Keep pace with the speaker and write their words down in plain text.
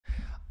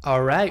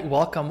All right,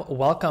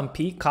 welcome,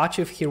 Pete.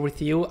 Kachev here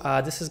with you.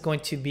 This is going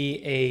to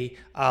be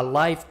a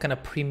live kind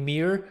of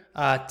premiere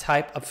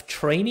type of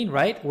training,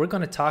 right? We're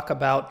going to talk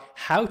about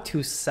how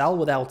to sell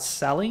without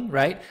selling,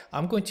 right?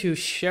 I'm going to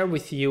share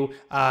with you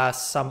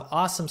some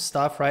awesome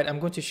stuff, right? I'm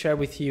going to share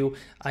with you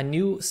a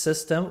new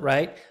system,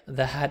 right,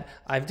 that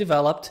I've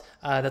developed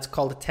that's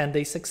called the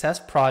 10-Day Success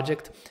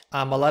Project.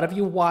 A lot of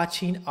you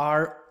watching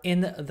are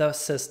in the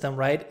system,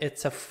 right?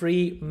 It's a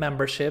free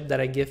membership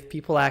that I give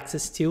people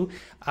access to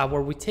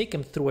where we take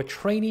them through a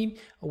training.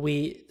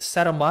 We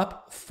set them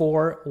up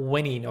for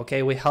winning,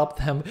 okay? We help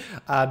them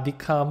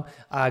become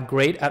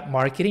great at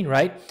marketing,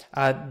 right?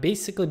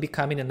 Basically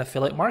becoming an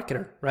affiliate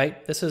marketer,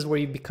 right? This is where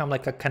you become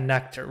like a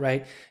connector,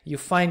 right? You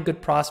find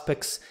good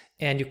prospects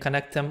and you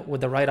connect them with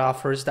the right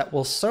offers that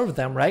will serve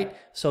them, right?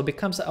 So it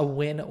becomes a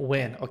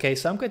win-win, okay?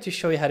 So I'm going to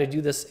show you how to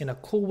do this in a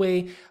cool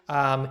way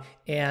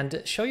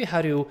and show you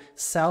how to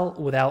sell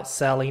without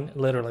selling,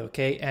 literally,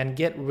 okay? And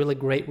get really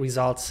great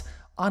results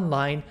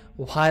online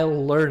while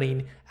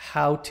learning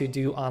how to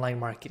do online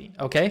marketing,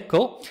 okay?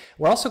 Cool.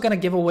 We're also gonna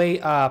give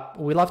away,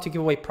 we love to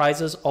give away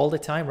prizes all the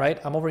time, right?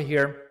 I'm over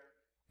here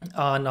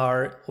on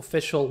our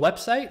official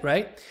website,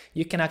 right?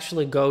 You can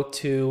actually go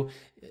to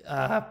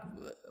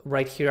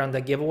right here on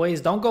the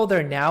giveaways. Don't go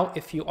there now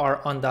if you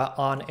are on the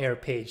on-air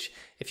page.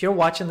 If you're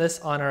watching this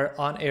on our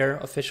on-air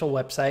official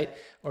website,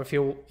 or if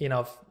you're,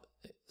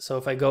 so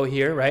if I go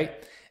here, right?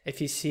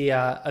 If you see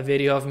a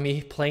video of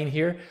me playing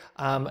here,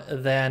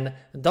 then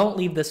don't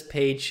leave this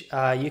page.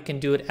 You can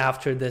do it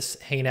after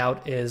this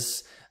hangout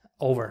is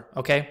over,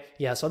 okay?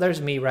 Yeah, so there's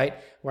me, right?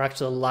 We're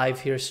actually live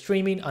here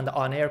streaming on the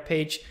on-air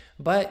page,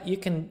 but you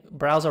can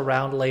browse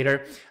around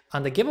later.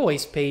 On the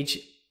giveaways page,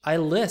 I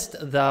list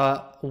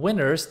the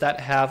winners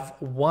that have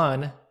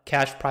won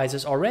cash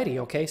prizes already,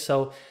 okay?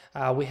 So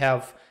we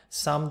have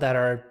some that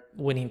are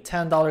winning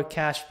 $10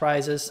 cash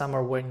prizes, some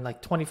are winning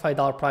like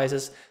 $25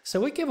 prizes. So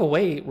we give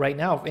away right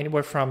now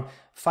anywhere from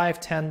 $5,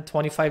 $10,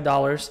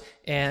 $25,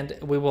 and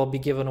we will be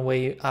giving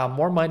away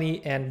more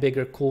money and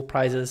bigger cool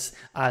prizes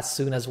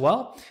soon as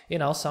well.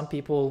 Some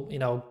people,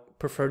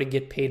 prefer to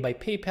get paid by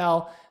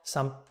PayPal,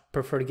 some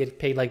prefer to get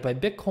paid like by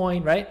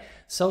Bitcoin, right?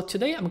 So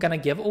today I'm gonna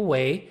give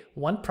away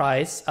one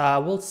prize.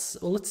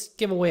 Let's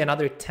give away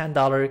another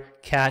 $10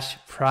 cash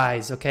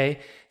prize, okay?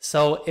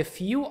 So if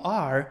you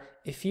are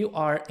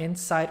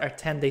inside our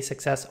 10-Day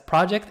Success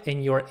Project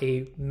and you're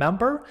a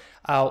member,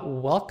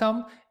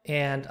 welcome,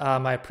 and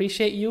I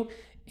appreciate you.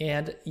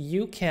 And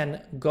you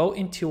can go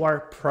into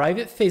our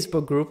private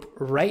Facebook group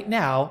right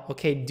now.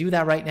 Okay, do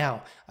that right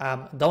now.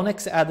 Don't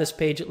exit at this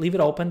page, leave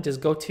it open.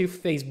 Just go to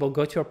Facebook,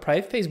 go to our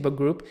private Facebook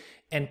group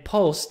and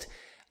post,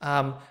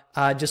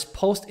 just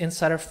post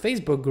inside our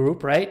Facebook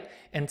group, right?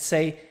 And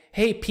say,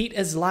 hey, Pete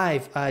is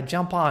live,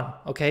 jump on,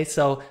 okay?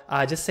 So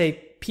just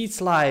say Pete's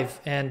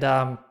live and,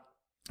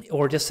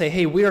 or just say,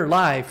 hey, we're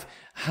live.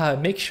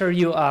 Make sure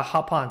you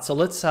hop on. So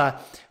let's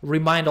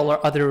remind all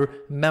our other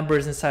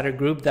members inside our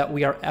group that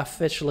we are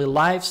officially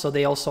live, so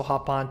they also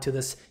hop on to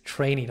this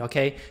training,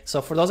 okay?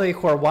 So for those of you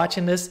who are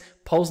watching this,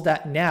 post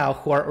that now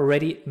who are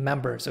already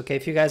members, okay?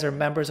 If you guys are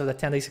members of the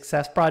 10-Day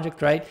Success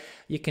Project, right,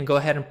 you can go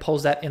ahead and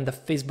post that in the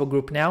Facebook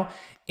group now.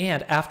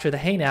 And after the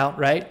hangout,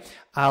 right,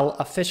 I'll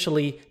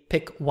officially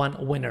pick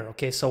one winner,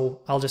 okay?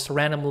 So I'll just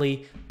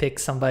randomly pick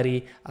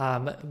somebody,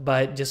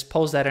 but just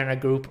post that in a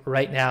group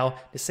right now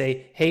to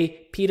say,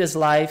 hey, Pete is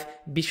live,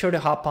 be sure to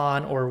hop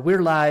on, or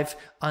we're live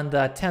on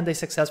the 10-Day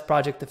Success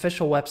Project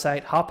official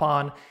website, hop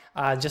on.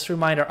 Just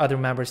remind our other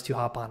members to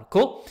hop on.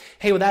 Cool.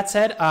 Hey, with that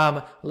said,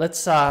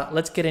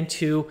 let's get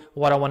into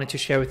what I wanted to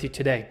share with you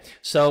today.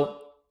 So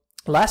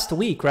last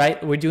week,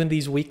 right, we're doing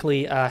these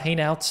weekly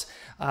hangouts.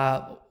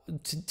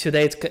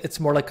 Today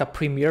it's more like a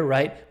premiere,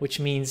 right? Which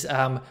means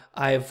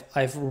I've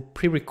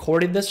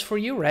pre-recorded this for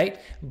you, right?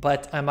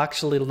 But I'm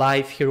actually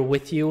live here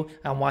with you.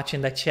 I'm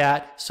watching the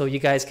chat, so you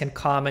guys can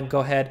comment. Go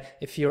ahead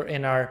if you're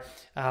in our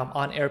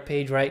on-air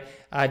page, right?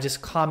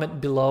 Just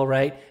comment below,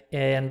 right?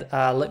 And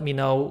let me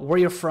know where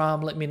you're from.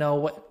 Let me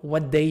know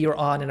what day you're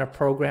on in our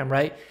program,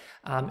 right?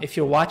 If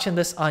you're watching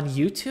this on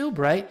YouTube,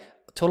 right?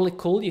 Totally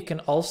cool. You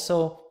can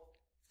also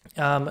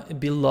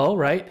below,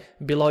 right?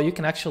 Below you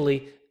can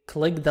actually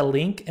click the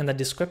link in the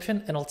description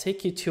and it'll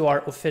take you to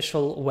our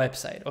official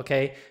website,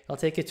 okay? It'll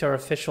take you to our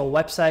official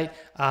website,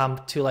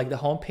 to like the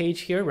homepage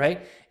here,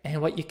 right?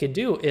 And what you could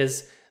do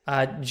is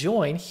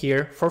join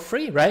here for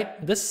free,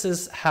 right? This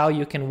is how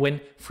you can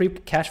win free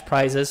cash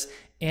prizes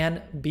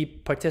and be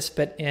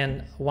participant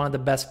in one of the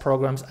best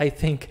programs I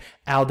think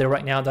out there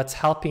right now that's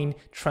helping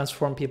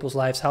transform people's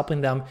lives,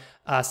 helping them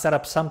set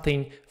up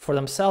something for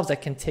themselves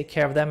that can take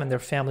care of them and their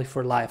family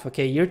for life.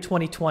 Okay, year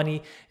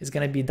 2020 is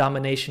going to be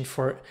domination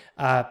for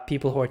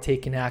people who are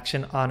taking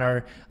action on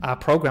our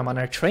program, on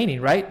our training,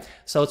 right?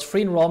 So it's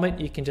free enrollment.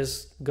 You can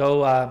just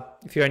go,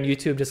 if you're on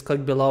YouTube, just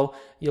click below.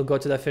 You'll go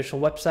to the official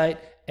website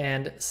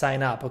and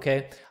sign up,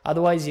 okay?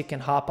 Otherwise, you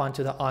can hop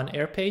onto the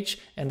on-air page,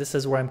 and this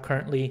is where I'm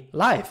currently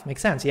live.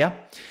 Makes sense, yeah?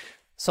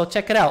 So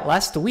check it out.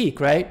 Last week,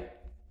 right?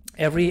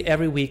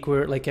 Every week,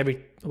 we're like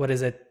what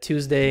is it,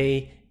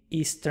 Tuesday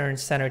Eastern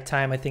Standard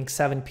Time, I think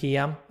 7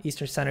 p.m.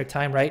 Eastern Standard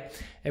Time, right?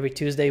 Every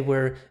Tuesday,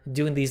 we're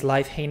doing these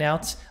live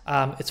hangouts.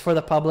 It's for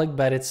the public,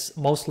 but it's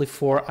mostly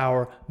for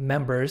our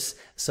members.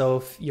 So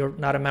if you're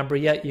not a member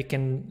yet, you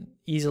can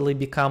easily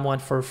become one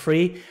for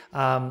free,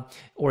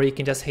 or you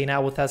can just hang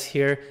out with us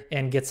here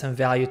and get some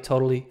value,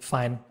 totally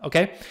fine,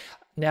 okay?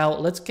 Now,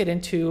 let's get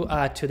into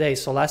today.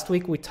 So last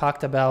week, we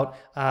talked about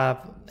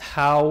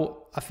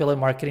how affiliate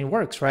marketing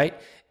works, right?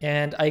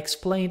 And I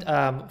explained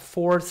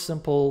 4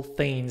 simple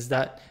things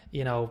that,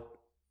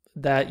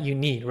 that you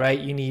need, right?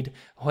 You need,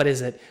 what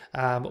is it?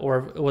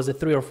 Or was it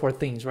 3 or 4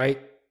 things, right?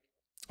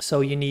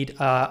 So you need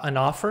an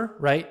offer,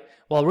 right?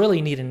 Well, really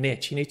you need a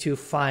niche. You need to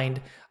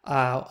find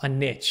a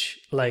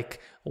niche, like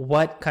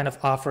what kind of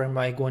offer am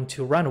I going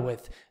to run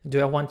with?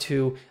 Do I want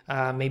to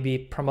maybe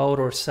promote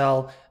or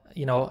sell,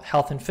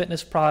 health and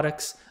fitness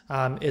products?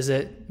 Is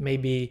it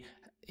maybe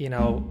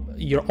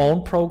your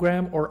own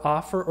program or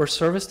offer or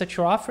service that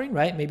you're offering,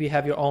 right? Maybe you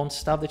have your own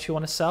stuff that you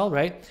want to sell,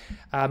 right?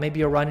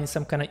 Maybe you're running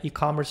some kind of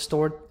e-commerce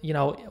store,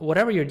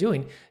 whatever you're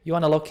doing, you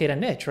want to locate a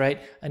niche,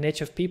 right? A niche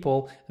of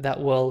people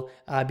that will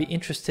be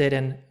interested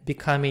in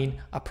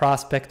becoming a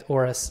prospect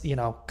or a,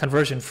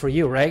 conversion for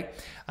you, right?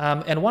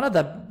 And one of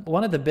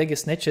the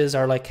biggest niches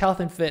are like health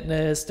and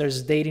fitness.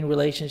 There's dating,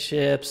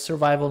 relationships,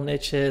 survival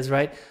niches,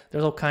 right?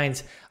 There's all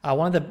kinds.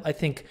 One of the, I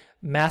think,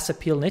 mass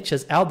appeal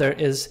niches out there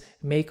is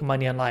make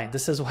money online.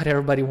 This is what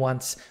everybody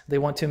wants. They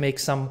want to make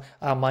some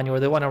money, or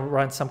they want to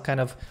run some kind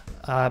of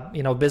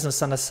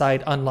business on the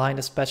side online,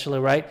 especially,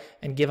 right?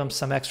 And give them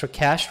some extra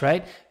cash,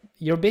 right?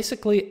 You're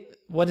basically,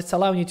 what it's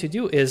allowing you to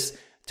do is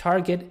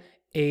target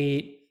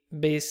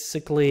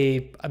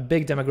basically a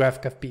big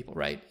demographic of people,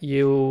 right?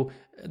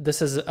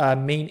 This is a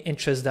main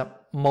interest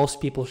that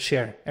most people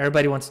share.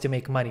 Everybody wants to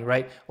make money,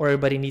 right? Or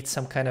everybody needs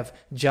some kind of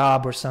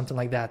job or something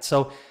like that.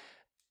 So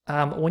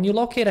when you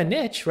locate a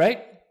niche,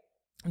 right,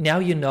 now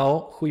you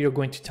know who you're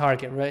going to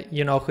target, right?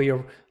 You know who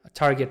your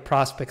target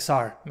prospects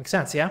are. Makes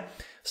sense, yeah?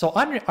 So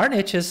our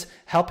niche is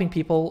helping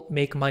people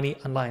make money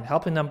online,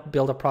 helping them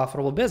build a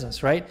profitable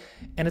business, right?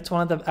 And it's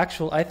one of the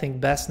actual, I think,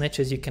 best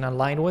niches you can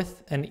align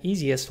with and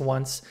easiest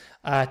ones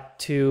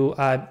to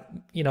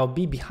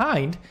be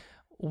behind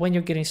when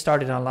you're getting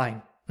started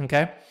online,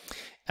 okay?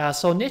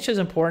 So niche is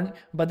important,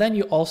 but then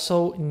you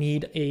also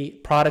need a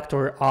product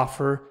or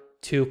offer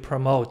to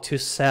promote, to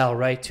sell,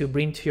 right? To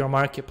bring to your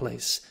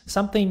marketplace.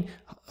 Something,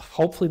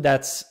 hopefully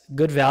that's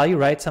good value,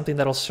 right? Something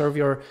that'll serve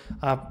your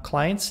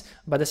clients,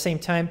 but at the same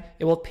time,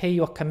 it will pay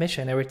you a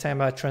commission. Every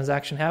time a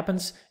transaction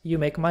happens, you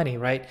make money,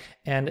 right?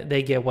 And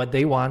they get what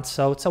they want.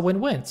 So it's a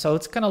win-win. So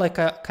it's kind of like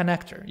a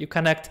connector. You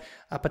connect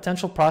a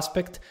potential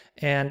prospect,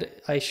 and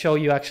I show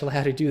you actually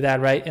how to do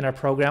that, right? In our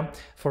program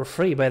for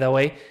free, by the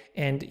way.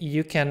 And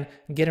you can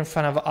get in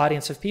front of an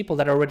audience of people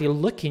that are already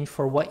looking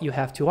for what you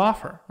have to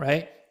offer,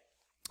 right?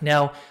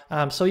 Now,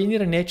 so you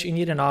need a niche, you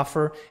need an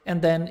offer,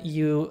 and then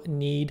you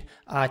need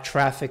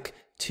traffic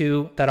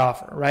to that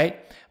offer,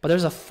 right? But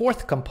there's a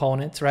 4th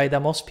component, right,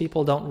 that most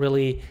people don't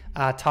really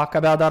talk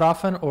about that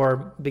often,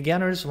 or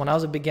beginners. When I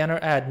was a beginner,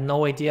 I had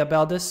no idea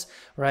about this,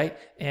 right?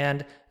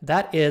 And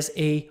that is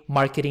a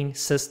marketing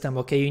system,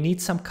 okay? You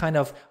need some kind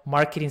of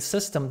marketing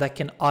system that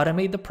can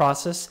automate the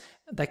process,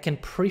 that can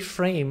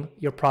pre-frame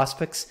your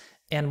prospects,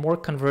 and more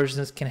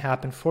conversions can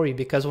happen for you.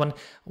 Because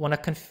when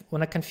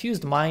a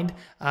confused mind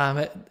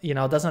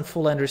doesn't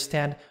fully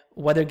understand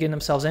what they're getting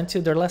themselves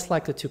into, they're less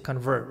likely to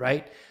convert,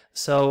 right?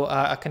 So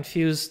a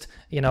confused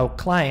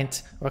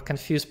client or a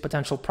confused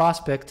potential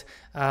prospect,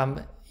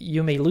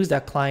 you may lose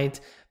that client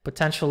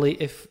potentially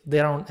if they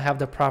don't have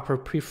the proper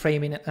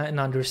pre-framing and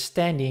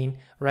understanding,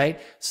 right?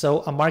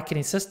 So a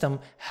marketing system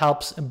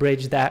helps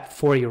bridge that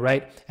for you,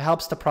 right? It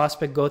helps the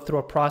prospect go through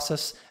a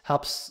process,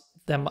 helps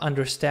them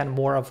understand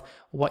more of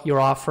what your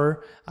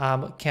offer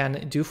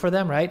can do for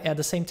them, right? At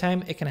the same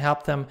time, it can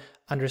help them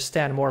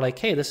understand more like,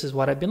 hey, this is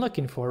what I've been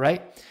looking for,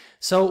 right?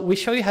 So we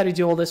show you how to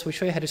do all this. We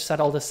show you how to set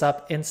all this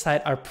up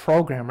inside our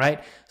program,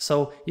 right?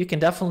 So you can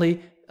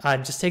definitely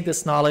just take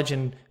this knowledge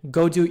and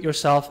go do it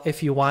yourself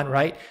if you want,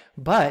 right?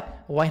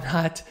 But why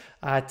not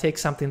take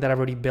something that I've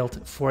already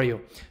built for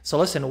you? So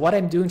listen, what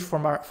I'm doing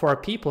for our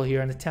people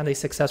here in the 10-Day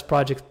Success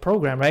Project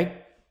program,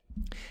 right,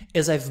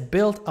 is I've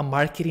built a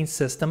marketing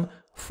system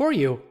for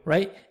you,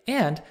 right?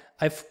 And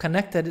I've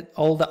connected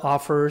all the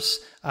offers,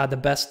 the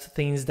best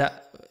things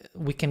that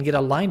we can get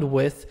aligned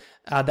with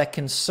that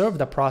can serve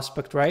the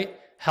prospect, right?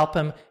 Help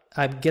them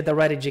get the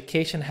right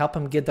education, help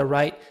them get the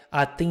right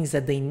things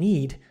that they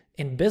need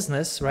in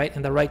business, right?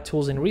 And the right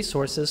tools and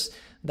resources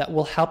that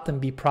will help them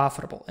be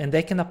profitable. And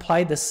they can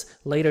apply this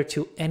later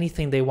to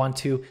anything they want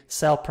to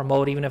sell,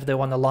 promote, even if they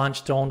want to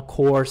launch their own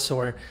course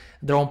or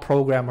their own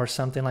program or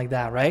something like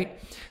that, right?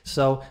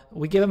 So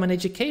we give them an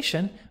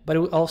education, but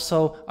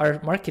also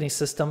our marketing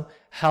system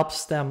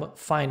helps them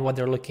find what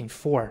they're looking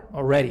for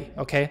already,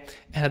 okay?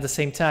 And at the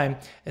same time,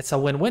 it's a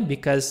win-win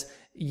because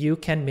you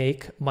can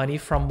make money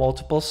from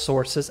multiple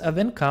sources of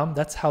income.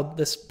 That's how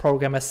this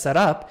program is set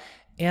up.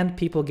 And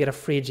people get a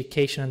free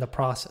education in the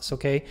process,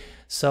 okay?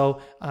 So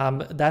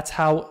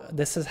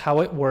this is how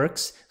it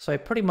works. So I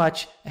pretty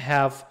much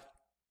have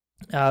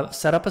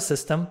set up a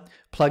system,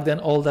 plugged in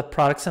all the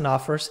products and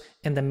offers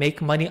in the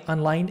make money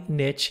online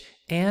niche.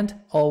 And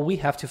all we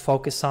have to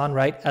focus on,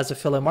 right, as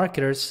affiliate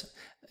marketers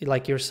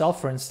like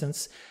yourself, for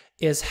instance,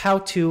 is how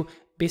to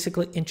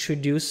basically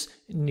introduce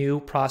new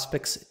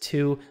prospects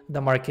to the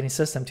marketing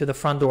system, to the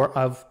front door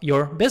of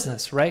your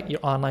business, right? Your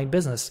online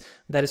business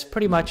that is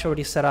pretty much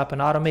already set up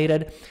and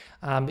automated.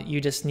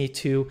 You just need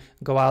to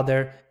go out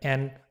there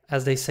and,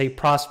 as they say,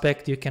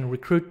 prospect. You can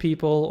recruit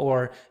people,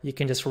 or you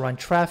can just run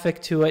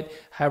traffic to it,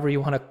 however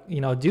you want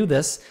to, do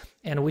this.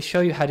 And we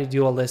show you how to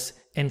do all this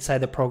inside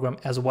the program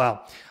as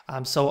well.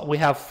 So we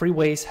have free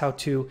ways how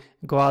to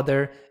go out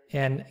there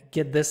and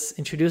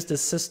introduce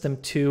this system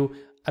to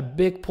a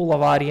big pool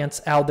of audience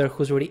out there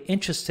who's already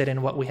interested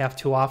in what we have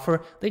to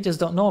offer. They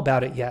just don't know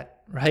about it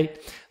yet, right?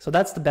 So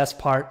that's the best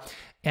part.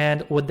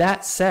 And with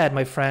that said,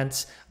 my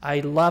friends,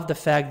 I love the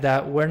fact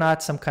that we're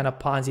not some kind of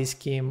Ponzi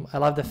scheme. I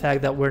love the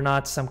fact that we're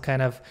not some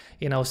kind of,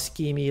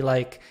 schemy,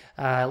 like,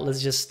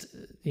 let's just,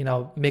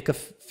 make a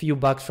few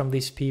bucks from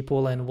these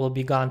people and we'll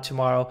be gone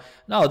tomorrow.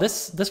 No,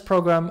 this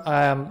program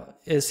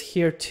is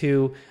here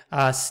to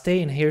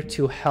stay and here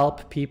to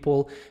help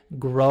people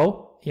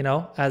grow,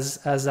 as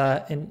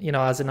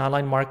an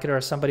online marketer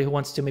or somebody who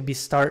wants to maybe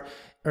start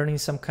earning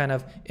some kind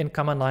of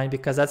income online,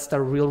 because that's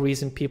the real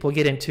reason people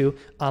get into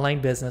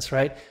online business,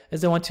 right? Is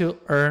they want to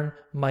earn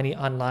money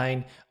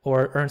online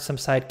or earn some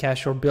side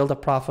cash or build a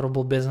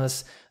profitable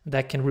business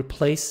that can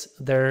replace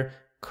their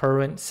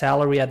current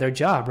salary at their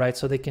job, right?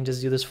 So they can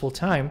just do this full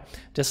time,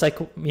 just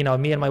like, me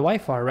and my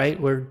wife are, right?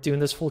 We're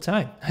doing this full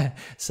time.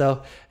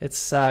 So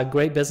it's a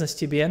great business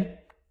to be in.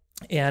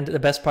 And the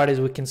best part is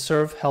we can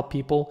help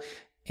people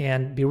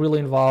and be really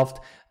involved.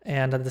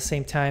 And at the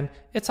same time,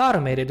 it's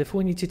automated. If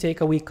we need to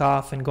take a week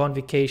off and go on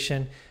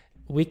vacation,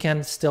 we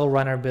can still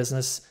run our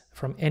business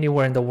from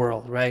anywhere in the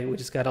world, right? We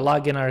just got to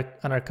log in on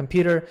our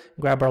computer,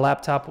 grab our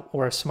laptop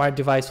or a smart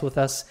device with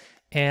us,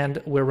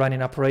 and we're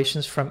running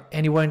operations from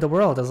anywhere in the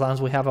world as long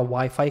as we have a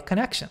Wi-Fi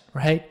connection,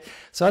 right?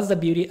 So that's the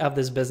beauty of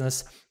this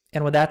business.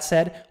 And with that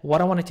said,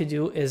 what I wanted to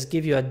do is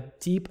give you a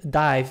deep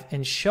dive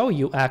and show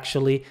you,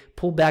 actually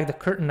pull back the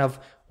curtain of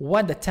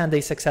what the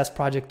 10-day success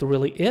project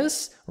really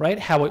is, right?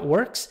 How it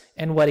works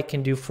and what it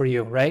can do for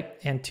you, right?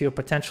 And to your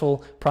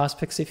potential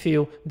prospects if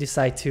you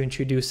decide to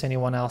introduce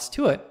anyone else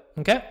to it.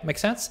 Okay,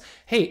 makes sense?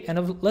 Hey,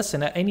 and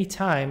listen, at any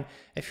time,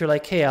 if you're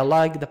like, hey, I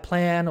like the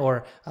plan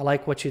or I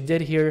like what you did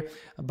here,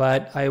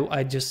 but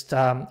I just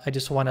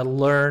want to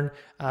learn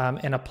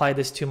and apply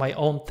this to my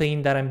own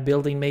thing that I'm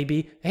building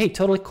maybe. Hey,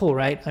 totally cool,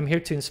 right? I'm here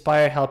to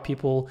inspire, help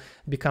people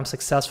become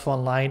successful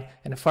online.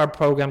 And if our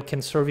program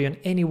can serve you in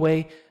any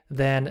way,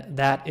 then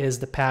that is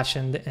the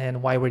passion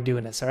and why we're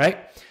doing this, all right?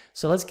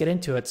 So let's get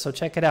into it. So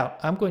check it out.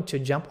 I'm going to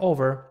jump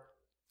over.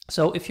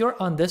 So if you're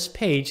on this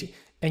page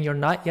and you're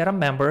not yet a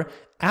member,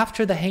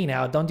 after the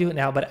Hangout, don't do it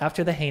now, but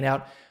after the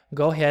Hangout,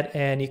 go ahead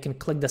and you can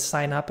click the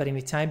sign up at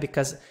any time,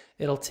 because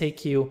it'll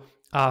take you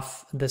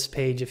off this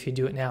page if you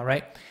do it now,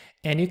 right?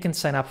 And you can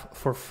sign up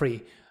for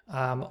free.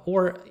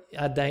 Or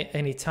at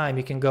any time,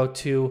 you can go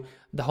to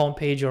the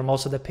homepage, or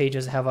most of the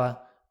pages have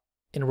a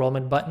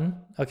enrollment button,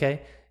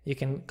 okay? You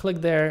can click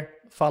there,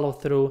 follow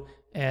through,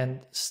 and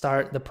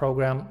start the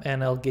program,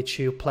 and it'll get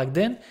you plugged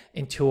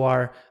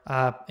into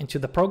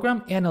the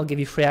program, and it'll give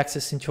you free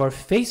access into our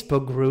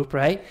Facebook group,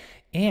 right?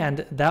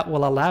 And that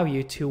will allow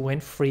you to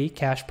win free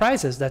cash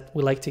prizes that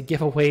we like to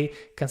give away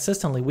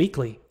consistently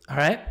weekly. All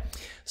right.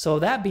 So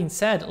that being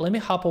said, let me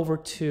hop over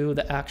to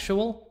the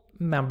actual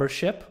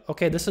membership.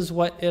 Okay, this is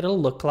what it'll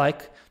look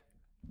like.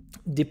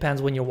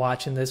 Depends when you're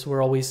watching this.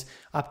 We're always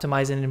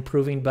optimizing and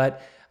improving,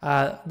 but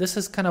this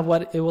is kind of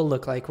what it will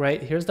look like,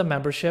 right? Here's the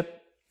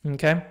membership.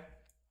 Okay.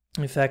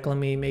 In fact, let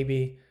me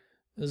maybe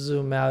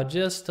zoom out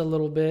just a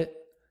little bit.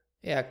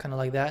 Yeah, kind of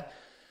like that.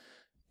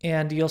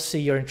 And you'll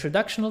see your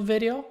introductional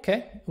video.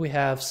 Okay. We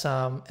have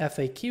some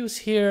FAQs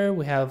here.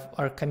 We have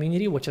our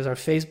community, which is our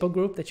Facebook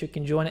group that you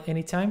can join at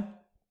any time.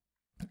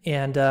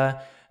 And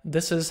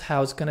this is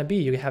how it's going to be.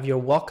 You have your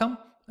welcome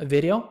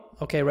video,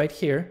 okay, right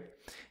here.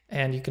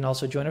 And you can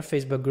also join our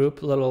Facebook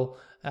group, little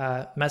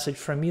message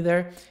from me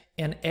there.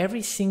 And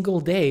every single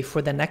day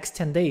for the next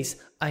 10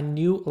 days, a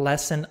new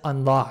lesson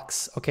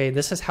unlocks. Okay,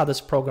 this is how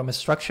this program is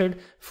structured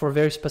for a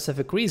very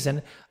specific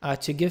reason,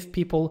 to give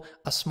people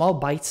a small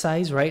bite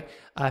size, right,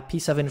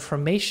 piece of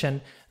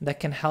information that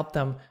can help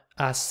them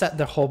set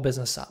their whole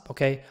business up.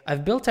 Okay,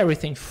 I've built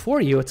everything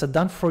for you. It's a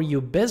done for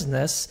you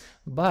business,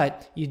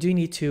 but you do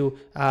need to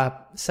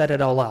set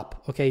it all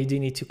up. Okay, you do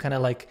need to kind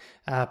of like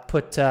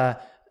put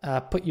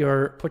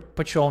your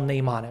own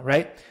name on it,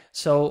 right?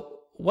 So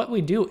what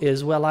we do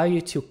is we allow you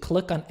to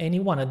click on any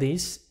one of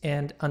these,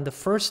 and on the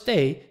first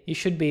day, you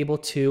should be able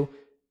to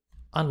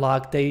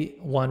unlock day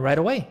one right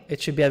away.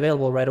 It should be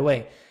available right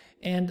away.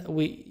 And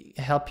we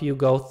help you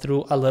go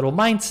through a little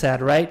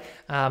mindset, right?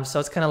 So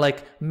it's kind of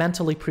like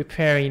mentally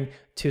preparing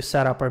to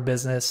set up our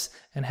business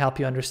and help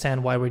you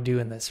understand why we're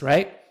doing this,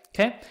 right?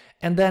 Okay.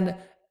 And then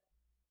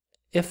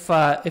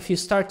if you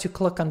start to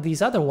click on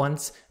these other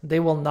ones, they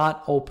will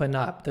not open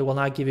up. They will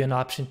not give you an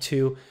option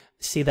to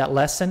see that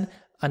lesson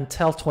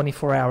until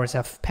 24 hours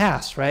have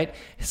passed, right?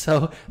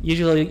 So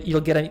usually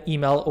you'll get an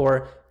email,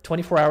 or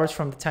 24 hours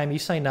from the time you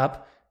sign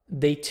up,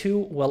 day 2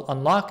 will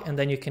unlock, and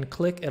then you can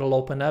click, it'll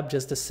open up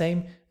just the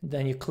same.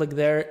 Then you click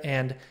there,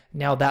 and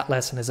now that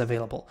lesson is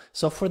available.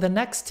 So for the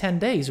next 10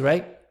 days,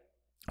 right?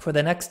 For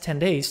the next 10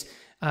 days,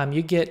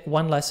 you get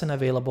one lesson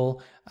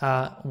available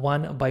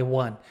one by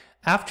one.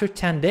 After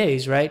 10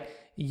 days, right,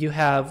 you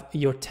have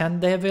your 10th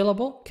day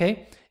available,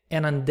 okay?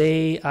 And on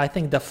I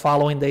think the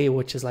following day,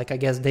 which is like, I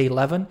guess, day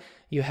 11,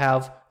 you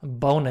have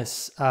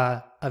bonus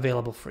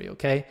available for you,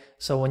 okay?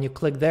 So when you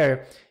click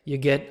there, you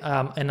get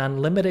an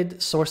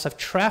unlimited source of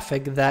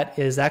traffic that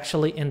is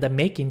actually in the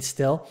making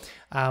still.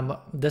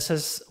 This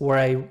is where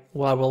I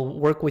will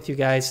work with you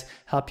guys,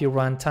 help you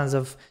run tons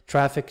of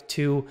traffic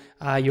to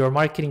your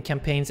marketing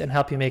campaigns and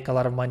help you make a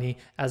lot of money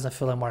as an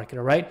affiliate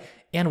marketer, right?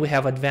 And we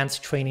have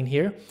advanced training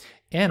here.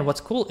 And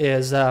what's cool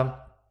is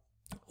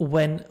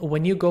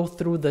when you go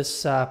through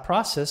this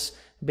process,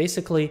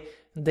 basically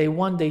day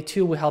 1, day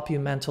 2, we help you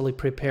mentally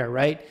prepare,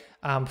 right?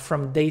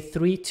 From day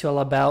 3 till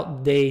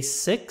about day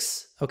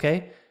 6,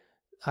 okay?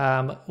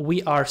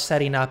 We are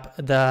setting up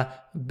the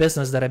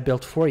business that I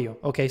built for you,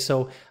 okay?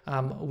 So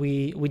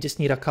we just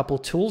need a couple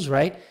tools,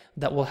 right,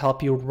 that will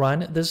help you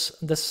run this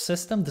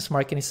system, this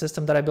marketing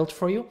system that I built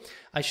for you.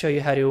 I show you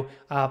how to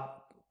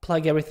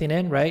plug everything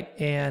in, right?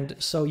 And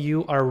so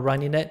you are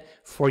running it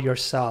for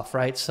yourself,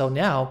 right? So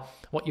now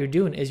what you're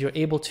doing is you're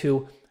able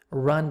to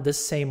run the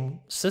same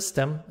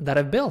system that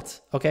I've built,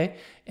 okay?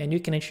 And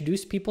you can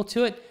introduce people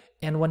to it.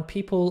 And when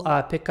people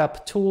pick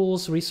up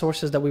tools,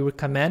 resources that we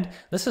recommend,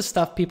 this is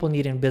stuff people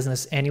need in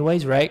business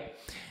anyways, right?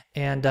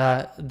 And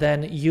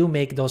then you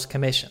make those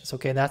commissions,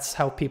 okay? That's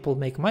how people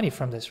make money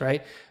from this,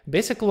 right?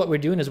 Basically what we're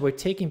doing is we're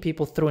taking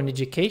people through an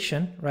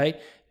education,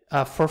 right?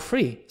 For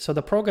free. So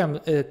the program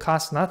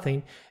costs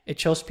nothing. It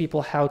shows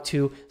people how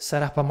to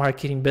set up a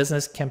marketing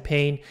business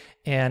campaign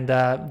and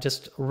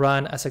just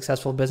run a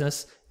successful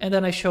business. And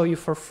then I show you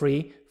for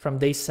free from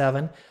day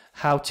 7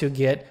 how to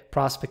get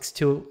prospects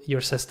to your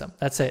system.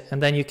 That's it.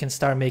 And then you can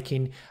start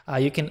making,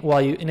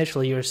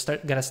 initially you're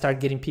gonna start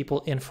getting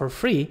people in for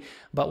free,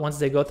 but once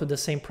they go through the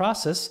same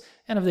process,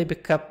 and if they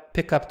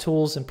pick up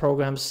tools and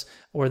programs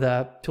or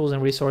the tools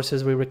and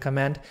resources we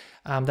recommend,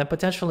 then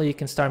potentially you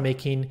can start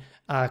making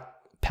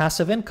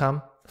passive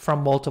income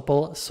from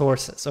multiple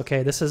sources,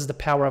 okay? This is the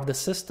power of the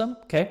system,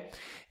 okay?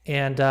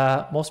 And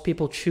most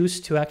people choose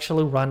to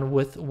actually run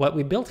with what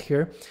we built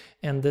here,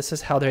 and this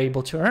is how they're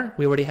able to earn.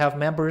 We already have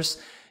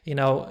members, you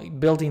know,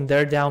 building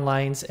their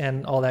downlines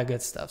and all that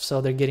good stuff.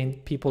 So they're getting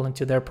people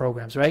into their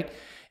programs, right?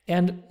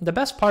 And the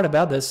best part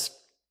about this,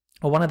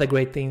 or one of the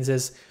great things,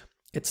 is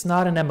it's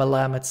not an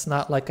MLM. It's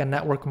not like a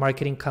network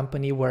marketing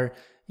company where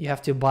you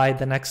have to buy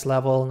the next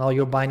level and all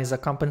you're buying is a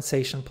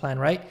compensation plan,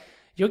 right?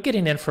 You're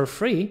getting in for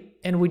free,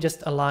 and we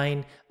just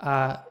align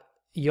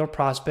your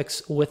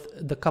prospects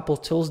with the couple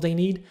tools they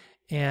need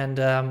and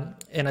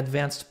an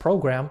advanced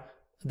program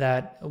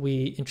that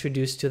we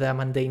introduce to them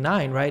on day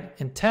 9, right,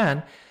 and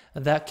 10,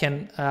 that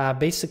can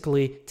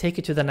basically take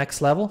you to the next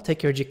level,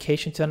 take your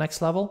education to the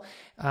next level,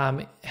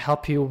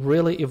 help you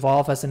really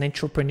evolve as an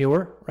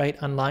entrepreneur,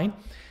 right, online.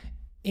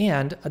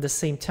 And at the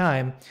same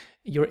time,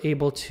 you're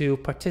able to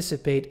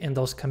participate in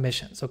those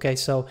commissions, okay?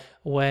 So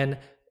when,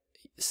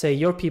 say,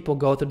 your people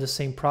go through the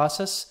same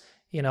process,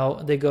 you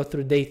know, they go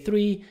through day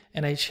 3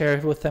 and I share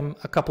with them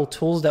a couple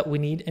tools that we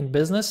need in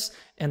business,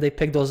 and they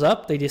pick those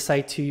up, they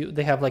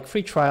have like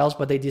free trials,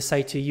 but they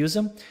decide to use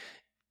them,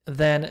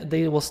 then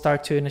they will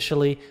start to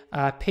initially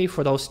pay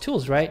for those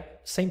tools, right?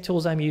 Same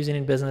tools I'm using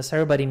in business,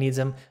 everybody needs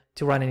them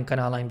to run an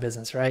online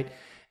business, right?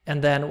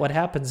 And then what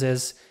happens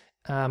is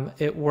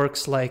it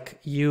works like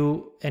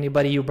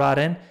anybody you brought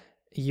in,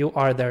 you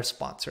are their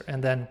sponsor.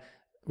 And then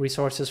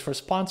resources for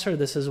sponsor,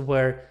 this is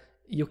where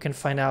you can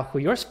find out who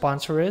your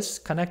sponsor is,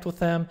 connect with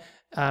them,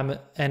 and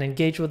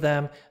engage with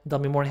them. They'll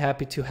be more than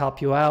happy to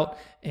help you out.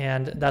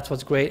 And that's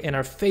what's great. And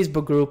our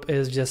Facebook group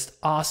is just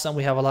awesome.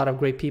 We have a lot of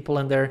great people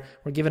in there.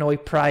 We're giving away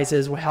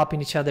prizes. We're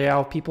helping each other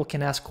out. People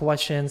can ask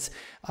questions.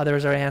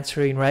 Others are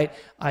answering, right?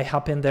 I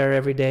hop in there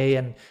every day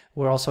and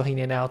we're also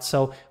hanging out.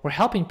 So we're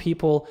helping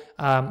people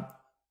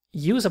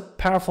use a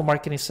powerful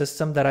marketing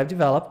system that I've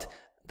developed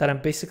that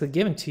I'm basically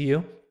giving to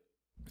you.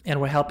 And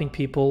we're helping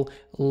people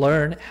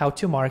learn how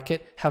to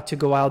market, how to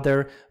go out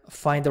there,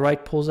 find the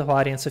right pools of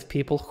audience of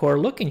people who are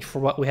looking for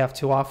what we have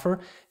to offer.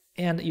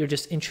 And you're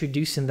just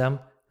introducing them,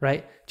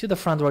 right, to the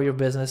front door of your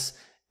business.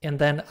 And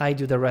then I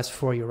do the rest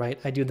for you, right?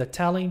 I do the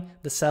telling,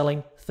 the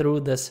selling through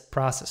this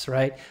process,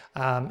 right?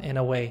 In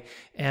a way.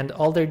 And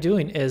all they're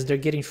doing is they're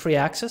getting free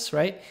access,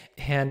 right?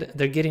 And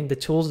they're getting the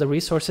tools, the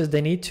resources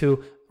they need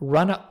to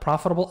run a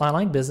profitable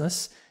online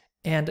business.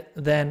 And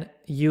then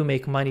you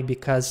make money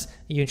because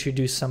you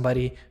introduce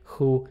somebody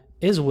who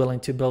is willing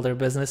to build their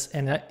business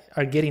and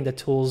are getting the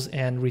tools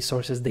and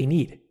resources they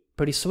need.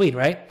 Pretty sweet,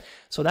 right?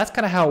 So that's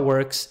kind of how it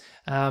works.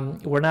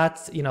 We're not,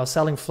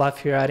 selling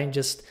fluff here. I didn't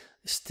just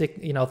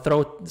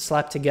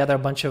slap together a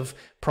bunch of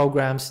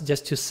programs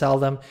just to sell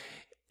them.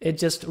 It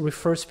just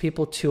refers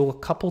people to a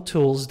couple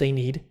tools they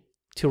need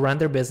to run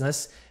their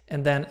business.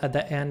 and then at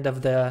the end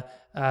of the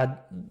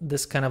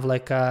this kind of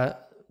like a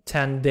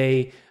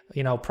 10-day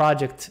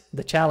project,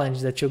 the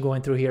challenge that you're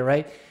going through here,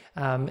 right,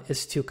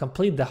 is to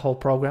complete the whole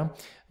program.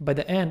 By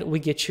the end, we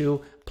get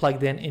you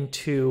plugged in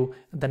into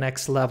the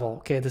next level.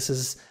 Okay, this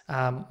is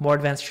more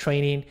advanced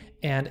training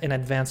and an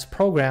advanced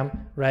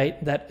program,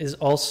 right, that is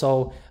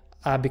also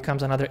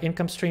becomes another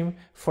income stream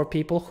for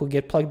people who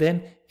get plugged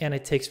in, and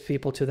it takes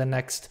people to the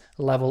next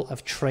level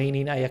of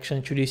training. I actually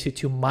introduce you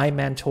to my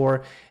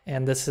mentor,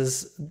 and this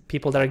is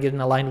people that are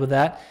getting aligned with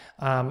that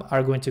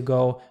are going to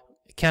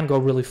can go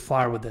really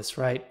far with this,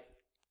 right?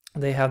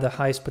 They have the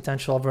highest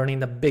potential of earning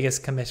the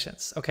biggest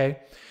commissions. Okay,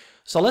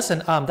 so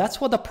listen, that's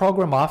what the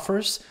program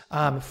offers.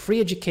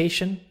 Free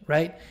education,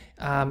 right?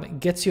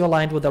 Gets you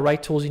aligned with the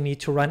right tools you need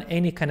to run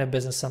any kind of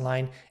business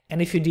online.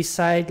 And if you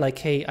decide like,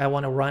 hey, I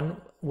want to run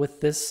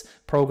with this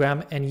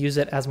program and use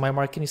it as my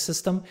marketing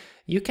system,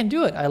 you can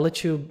do it. I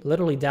let you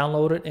literally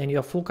download it and you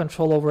have full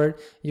control over it.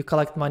 You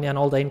collect money on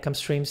all the income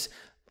streams.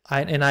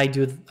 I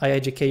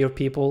educate your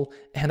people,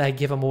 and I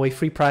give them away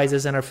free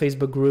prizes in our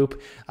Facebook group.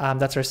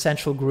 That's our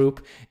central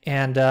group,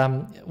 and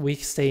we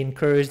stay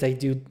encouraged. I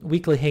do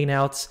weekly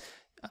hangouts,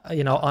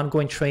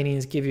 ongoing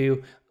trainings, give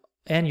you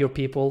and your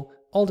people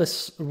all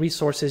the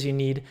resources you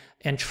need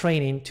and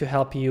training to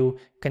help you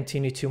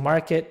continue to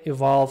market,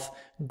 evolve,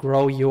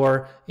 grow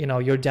your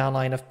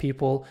downline of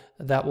people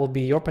that will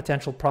be your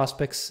potential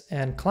prospects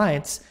and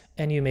clients,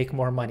 and you make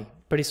more money.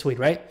 Pretty sweet,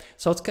 right?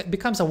 So it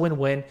becomes a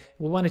win-win.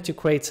 We wanted to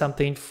create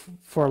something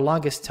for the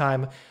longest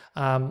time,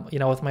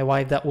 with my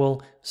wife, that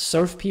will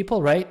serve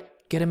people, right?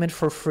 Get them in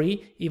for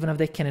free, even if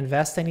they can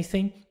invest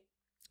anything.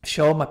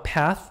 Show them a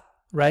path,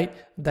 right,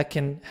 that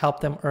can help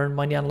them earn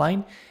money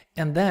online.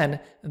 And then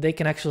they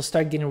can actually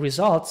start getting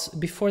results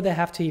before they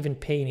have to even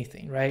pay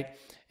anything, right?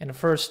 In the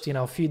first,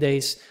 few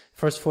days,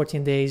 first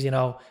 14 days,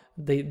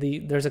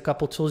 there's a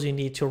couple tools you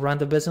need to run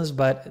the business,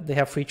 but they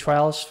have free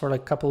trials for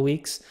like a couple of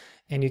weeks.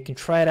 And you can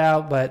try it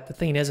out. But the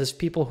thing is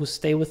people who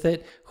stay with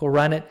it, who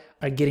run it,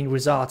 are getting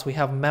results. We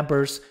have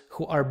members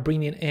who are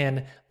bringing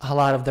in a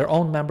lot of their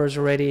own members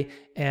already,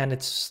 and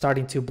it's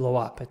starting to blow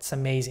up. It's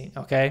amazing,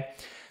 okay?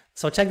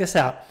 So check this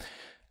out.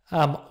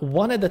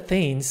 One of the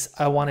things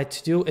I wanted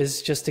to do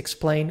is just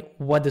explain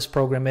what this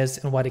program is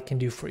and what it can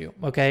do for you,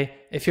 okay?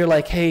 If you're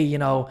like, hey,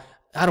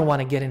 I don't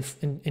want to get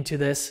into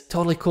this.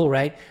 Totally cool,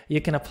 right? You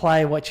can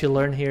apply what you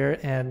learn here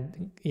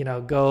and,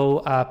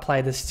 go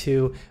apply this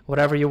to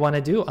whatever you want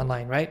to do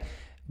online, right?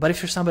 But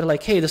if you're somebody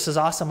like, hey, this is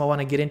awesome, I want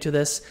to get into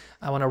this,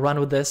 I want to run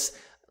with this.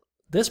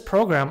 This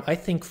program, I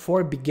think for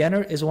a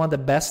beginner, is one of the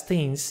best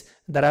things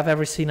that I've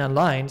ever seen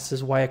online. This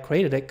is why I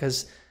created it,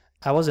 because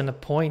I was in a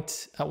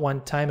point at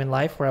one time in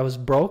life where I was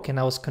broke and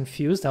I was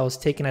confused, I was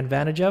taken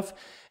advantage of.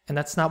 And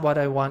that's not what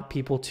I want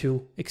people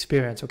to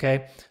experience,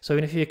 okay? So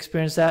even if you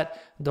experience that,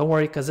 don't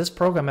worry, because this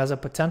program has a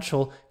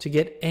potential to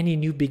get any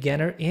new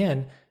beginner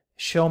in,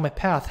 show them a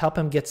path, help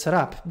them get set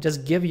up,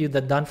 just give you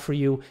the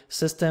done-for-you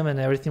system and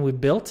everything we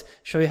built,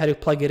 show you how to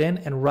plug it in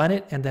and run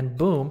it, and then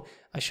boom,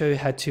 I show you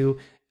how to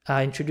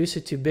introduce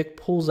it to big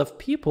pools of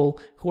people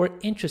who are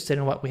interested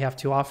in what we have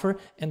to offer.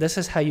 And this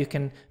is how you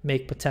can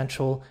make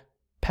potential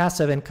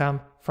passive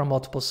income from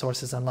multiple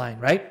sources online,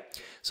 right?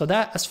 So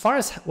that, as far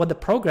as what the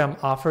program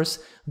offers,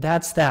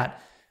 that's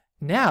that.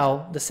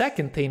 Now, the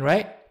second thing,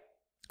 right?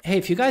 Hey,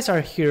 if you guys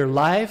are here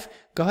live,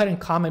 go ahead and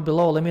comment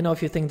below. Let me know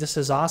if you think this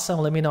is awesome.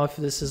 Let me know if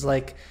this is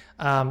like,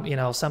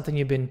 something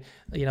you've been,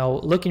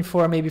 looking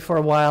for maybe for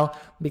a while,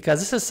 because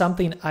this is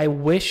something I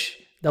wish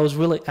that was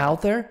really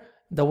out there.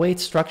 The way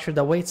it's structured,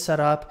 the way it's set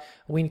up,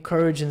 we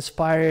encourage,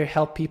 inspire,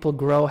 help people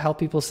grow, help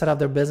people set up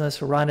their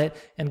business, run it,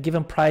 and give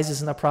them prizes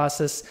in the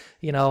process.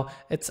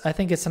 I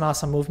think it's an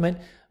awesome movement.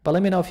 But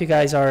let me know if you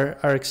guys are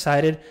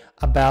excited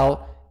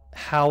about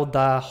how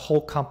the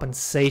whole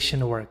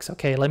compensation works.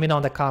 Okay, let me know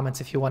in the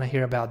comments if you want to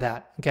hear about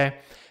that. Okay,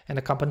 and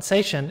the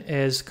compensation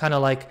is kind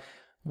of like,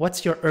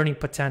 what's your earning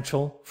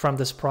potential from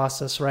this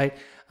process, right?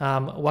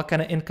 What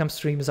kind of income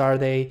streams are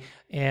they,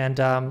 and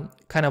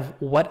kind of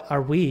what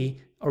are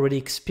we already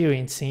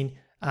experiencing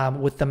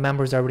with the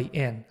members already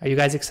in. Are you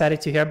guys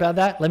excited to hear about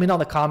that? Let me know in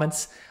the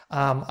comments.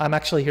 I'm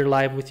actually here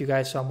live with you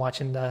guys, so I'm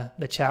watching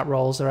the chat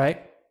rolls, all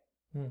right?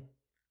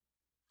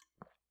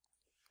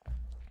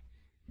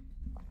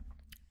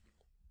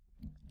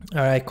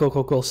 All right,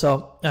 cool.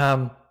 So,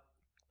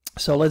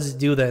 so let's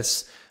do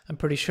this. I'm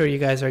pretty sure you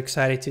guys are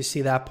excited to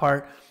see that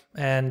part.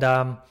 And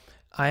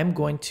I'm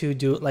going to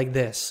do it like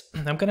this.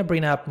 I'm going to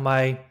bring up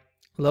my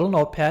little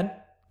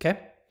notepad, okay?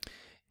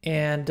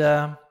 And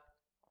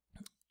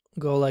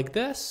go like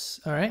this,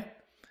 all right?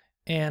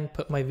 And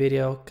put my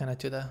video kind of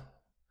to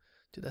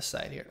the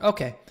side here.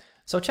 Okay,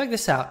 so check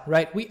this out,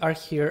 right? We are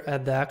here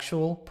at the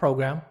actual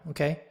program,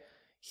 okay?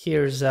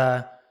 Here's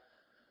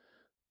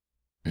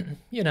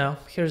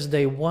here's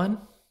day one.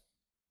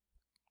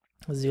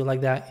 Let's do it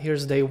like that.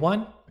 Here's day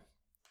 1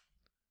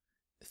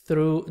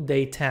 through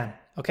day 10,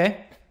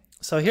 okay?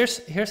 So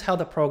here's how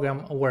the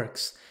program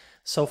works.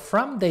 So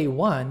from day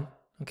 1,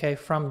 okay,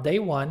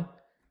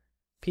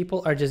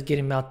 people are just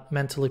getting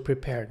mentally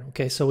prepared,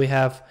 okay? So we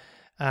have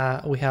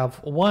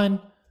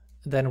 1,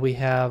 then we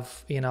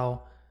have, you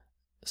know,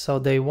 so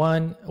day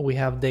 1, we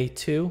have day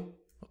 2,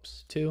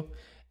 oops, 2,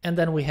 and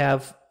then we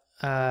have,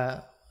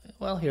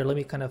 well, here, let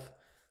me kind of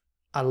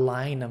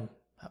align them.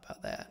 How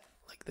about that?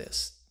 Like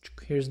this.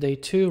 Here's day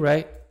 2,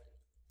 right?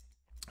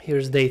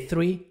 Here's day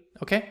 3,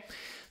 okay?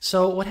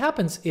 So what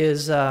happens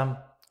is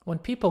when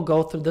people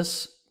go through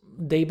this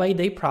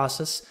day-by-day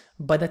process,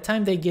 by the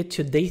time they get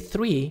to day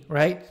 3,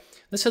 right?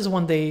 This is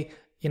when they,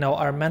 you know,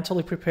 are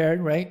mentally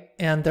prepared, right?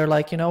 And they're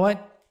like, you know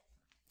what?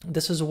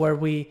 This is where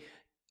we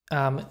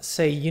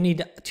say you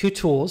need two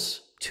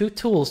tools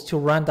to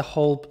run the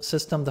whole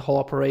system, the whole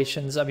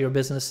operations of your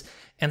business,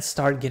 and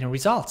start getting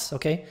results,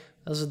 okay?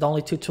 Those are the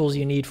only 2 tools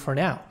you need for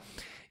now.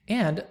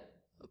 And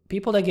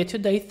people that get to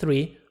day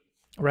 3,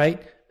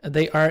 right,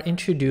 they are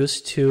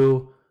introduced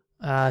to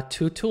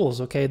 2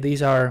 tools, okay?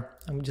 These are,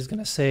 I'm just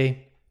gonna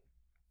say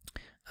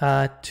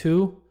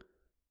 2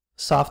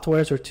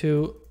 softwares or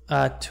 2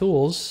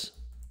 tools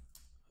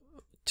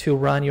to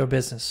run your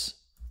business,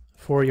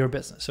 for your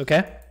business, okay?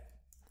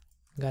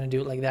 I'm gonna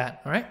do it like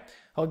that, all right?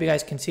 I hope you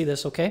guys can see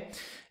this, okay?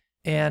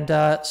 And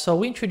so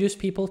we introduce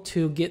people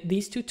to get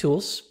these 2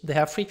 tools. They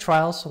have free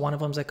trials. One of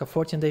them is like a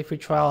 14-day free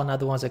trial.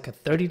 Another one's like a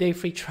 30-day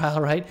free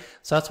trial, right?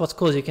 So that's what's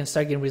cool, is you can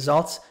start getting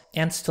results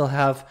and still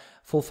have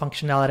full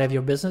functionality of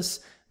your business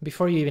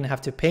before you even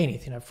have to pay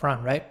anything up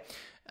front, right?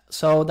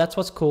 So that's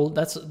what's cool.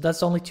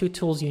 That's only 2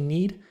 tools you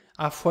need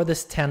for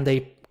this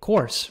 10-day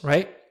course,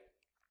 right?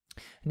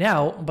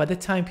 Now, by the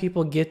time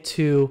people get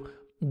to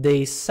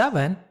day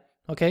 7,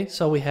 okay,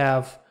 so we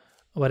have,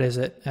 what is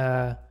it?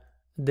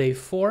 Day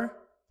 4,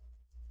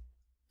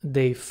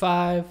 day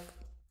 5,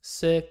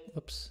 6,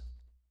 oops,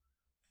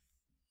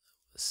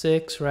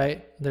 6,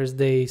 right? There's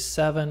day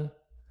 7,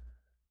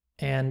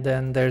 and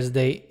then there's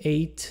day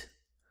 8.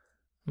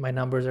 My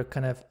numbers are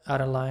kind of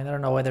out of line. I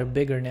don't know why they're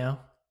bigger now.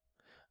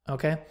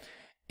 Okay,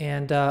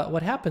 and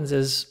what happens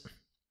is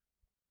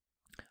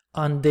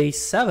on day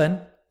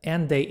 7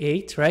 and day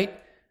 8, right,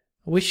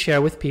 we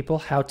share with people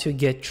how to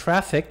get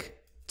traffic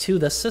to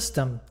the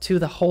system, to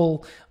the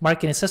whole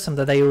marketing system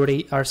that they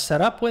already are set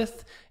up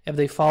with, if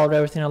they followed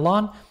everything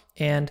along.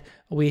 And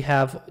we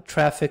have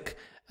traffic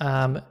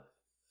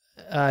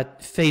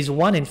phase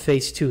 1 and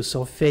phase 2.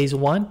 So phase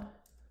 1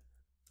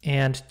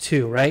 and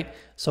 2, right?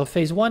 So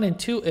phase 1 and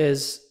 2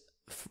 is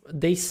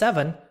day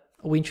 7.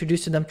 We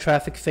introduce to them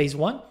traffic phase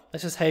 1.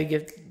 This is how you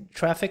get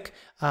traffic,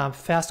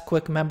 fast,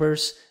 quick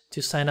members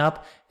to sign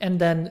up. And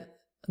then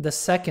the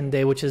second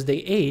day, which is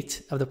day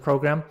 8 of the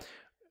program,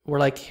 we're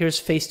like, here's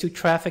phase 2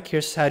 traffic.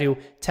 Here's how to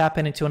tap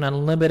into an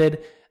unlimited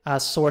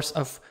source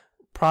of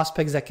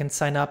prospects that can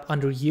sign up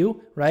under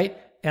you, right?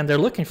 And they're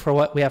looking for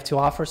what we have to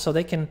offer so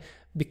they can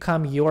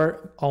become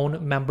your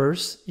own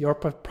members, your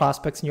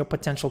prospects, and your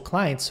potential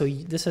clients. So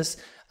this is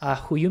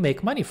who you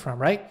make money from,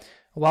 right?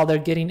 While they're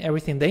getting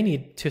everything they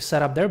need to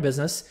set up their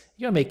business,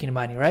 you're making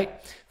money,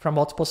 right? From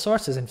multiple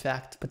sources, in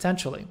fact,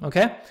 potentially,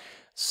 okay?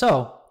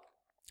 So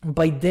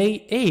by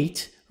day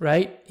 8,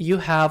 right, you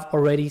have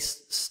already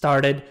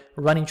started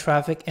running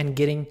traffic and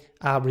getting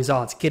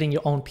results, getting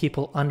your own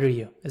people under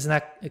you. Isn't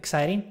that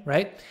exciting,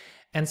 right?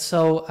 And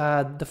so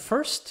the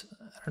first,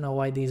 I don't know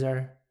why these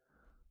are,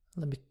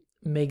 let me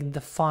make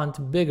the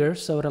font bigger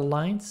so it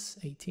aligns.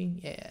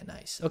 18, yeah,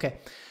 nice. Okay.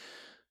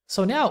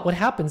 So now what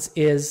happens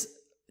is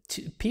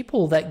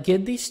people that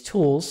get these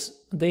tools,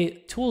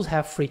 tools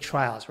have free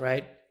trials,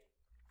 right?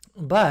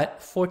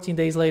 But 14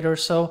 days later or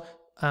so,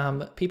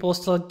 people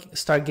still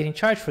start getting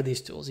charged for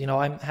these tools. You know,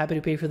 I'm happy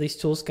to pay for these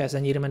tools because I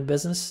need them in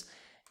business.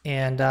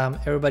 And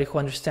everybody who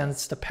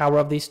understands the power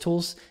of these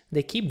tools,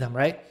 they keep them,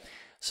 right?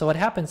 So what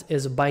happens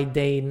is by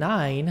day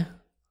 9,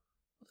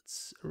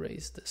 let's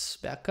raise this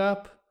back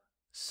up.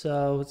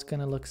 So it's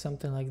going to look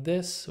something like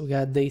this. We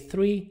got day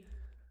 3.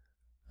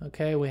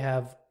 Okay, we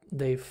have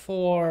day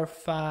 4,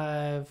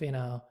 5,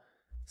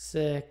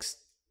 6,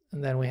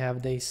 and then we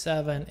have day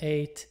 7,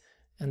 8,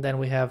 and then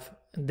we have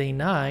day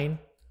 9.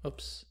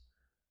 Oops.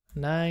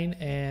 9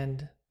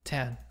 and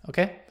 10.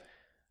 Okay,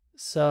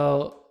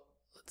 so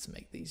let's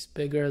make these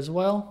bigger as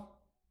well.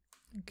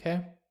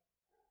 Okay,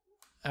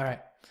 all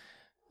right.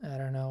 I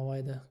don't know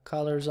why the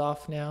color's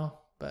off now,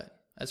 but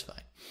that's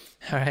fine.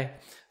 All right,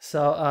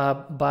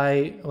 so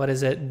by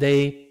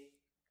day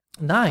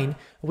 9,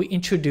 we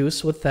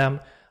introduce with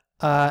them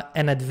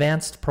an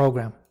advanced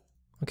program.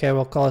 Okay,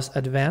 we'll call this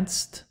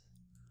advanced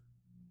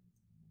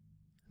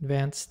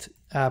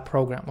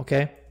program.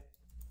 Okay,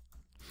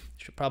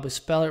 should probably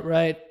spell it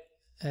right.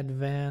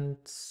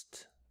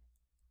 Advanced.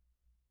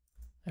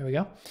 There we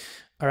go.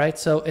 All right,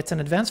 so it's an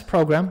advanced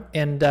program,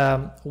 and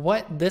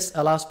what this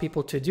allows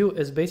people to do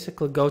is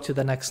basically go to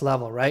the next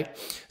level, right?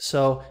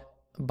 So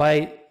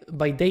by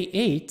day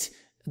 8,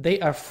 they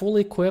are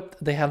fully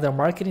equipped. They have their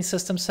marketing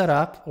system set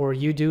up, or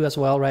you do as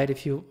well, right?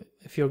 If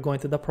you're going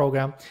through the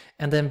program,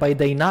 and then by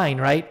day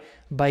 9, right?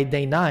 By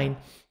day 9,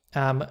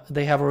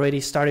 they have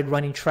already started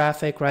running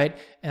traffic, right?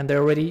 And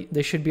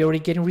they should be already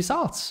getting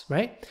results,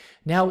 right?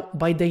 Now,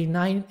 by day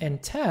 9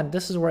 and 10,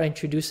 this is where I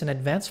introduce an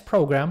advanced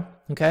program,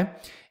 okay?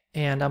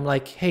 And I'm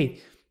like,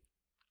 hey,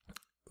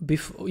 by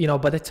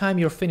the time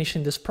you're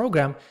finishing this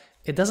program,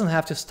 it doesn't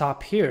have to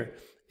stop here.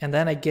 And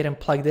then I get them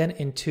plugged in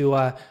into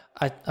a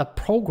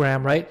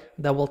program, right,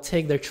 that will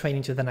take their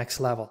training to the next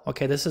level.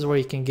 Okay, this is where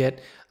you can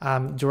get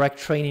direct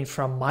training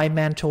from my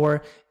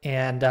mentor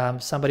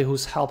and somebody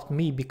who's helped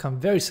me become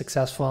very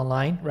successful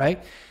online,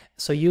 right?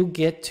 So you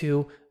get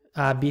to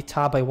be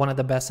taught by one of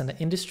the best in the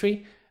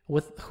industry,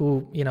 with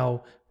who, you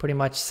know, pretty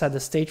much set the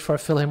stage for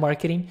affiliate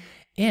marketing.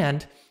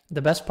 And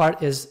the best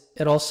part is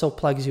it also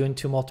plugs you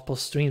into multiple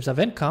streams of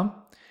income,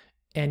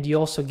 and you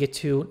also get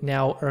to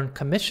now earn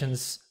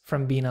commissions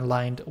from being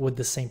aligned with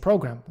the same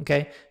program,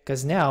 okay?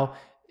 Because now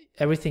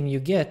everything you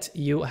get,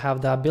 you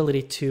have the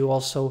ability to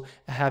also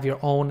have your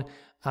own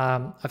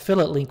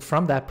affiliate link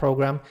from that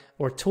program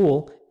or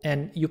tool,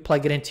 and you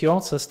plug it into your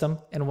own system.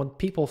 And when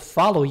people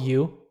follow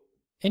you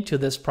into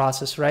this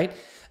process, right,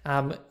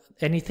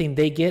 anything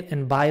they get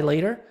and buy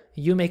later,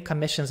 you make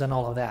commissions and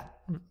all of that.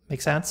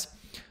 Make sense?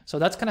 So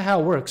that's kind of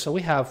how it works. So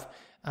we have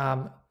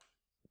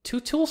 2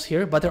 tools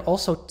here, but they're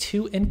also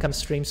 2 income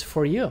streams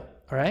for you, all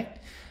right?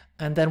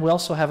 And then we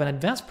also have an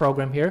advanced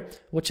program here,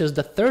 which is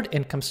the 3rd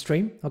income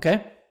stream,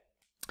 okay?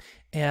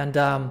 And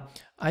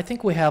I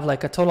think we have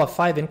like a total of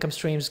 5 income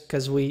streams,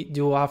 because we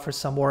do offer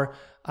some more,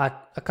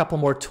 a couple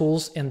more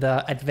tools in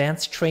the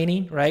advanced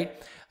training,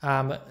 right?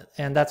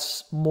 And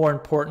that's more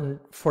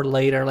important for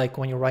later, like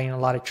when you're running a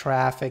lot of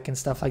traffic and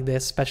stuff like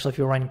this, especially if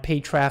you're running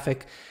paid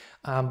traffic.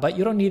 But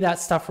you don't need that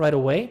stuff right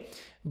away.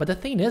 But the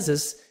thing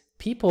is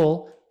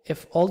people,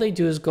 if all they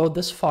do is go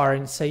this far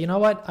and say, you know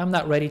what, I'm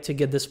not ready to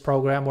get this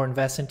program or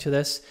invest into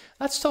this,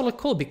 that's totally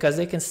cool, because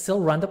they can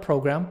still run the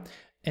program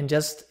and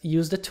just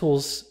use the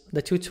tools,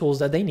 the 2 tools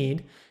that they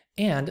need.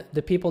 And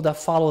the people that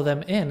follow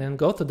them in and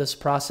go through this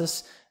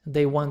process,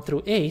 day 1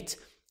 through 8,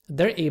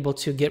 they're able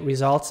to get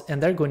results,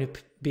 and they're going to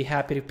be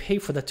happy to pay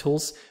for the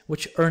tools,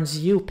 which earns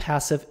you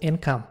passive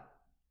income.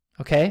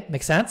 Okay,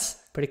 makes sense?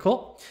 Pretty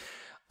cool.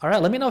 All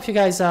right, let me know if you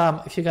guys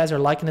are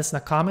liking this in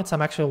the comments.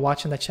 I'm actually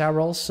watching the chat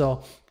rolls,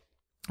 so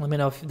let me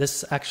know if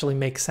this actually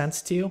makes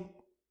sense to you.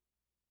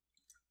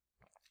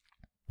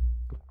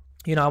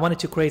 You know, I wanted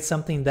to create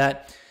something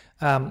that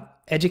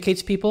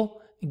educates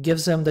people,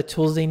 gives them the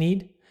tools they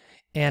need,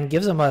 and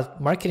gives them a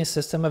marketing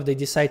system if they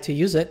decide to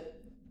use it,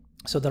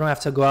 so they don't have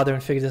to go out there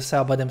and figure this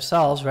out by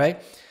themselves,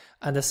 right?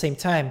 At the same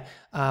time,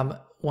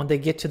 when they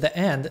get to the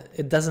end,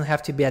 it doesn't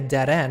have to be a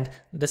dead end.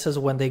 This is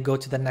when they go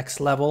to the next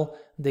level,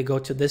 they go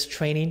to this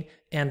training,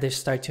 and they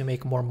start to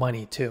make more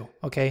money too,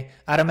 okay?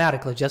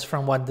 Automatically, just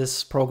from what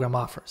this program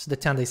offers, the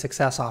 10-day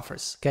success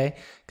offers, okay?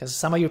 Because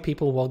some of your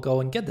people will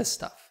go and get this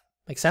stuff.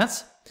 Make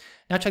sense?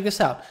 Now check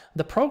this out.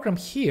 The program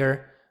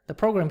here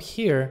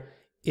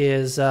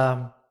is,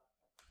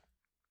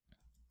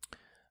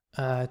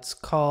 it's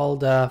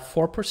called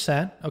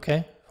 4%,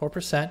 okay?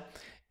 4%.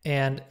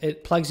 And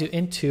it plugs you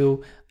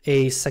into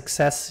a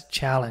success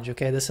challenge,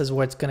 okay? This is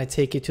where it's going to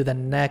take you to the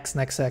next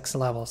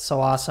level.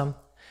 So awesome.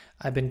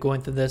 I've been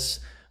going through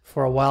this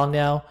for a while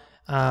now,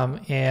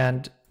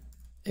 and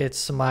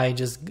it's my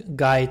just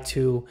guide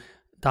to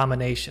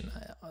domination.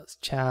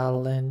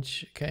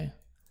 Challenge, okay?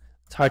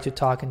 It's hard to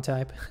talk and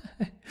type.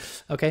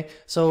 Okay,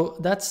 so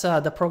that's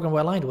the program we're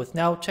aligned with.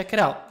 Now check it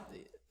out.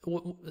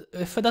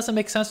 If it doesn't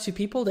make sense to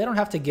people, they don't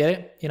have to get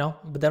it, you know,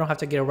 but they don't have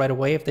to get it right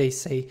away if they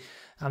say,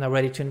 I'm not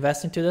ready to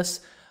invest into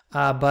this.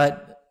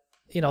 But,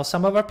 you know,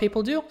 some of our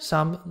people do,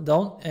 some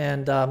don't,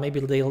 and maybe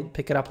they'll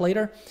pick it up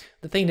later.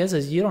 The thing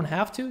is you don't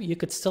have to. You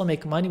could still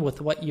make money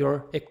with what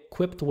you're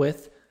equipped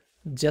with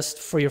just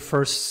for your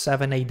first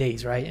 7-8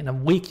 days, right? In a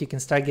week, you can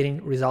start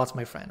getting results,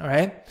 my friend, all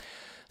right?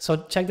 So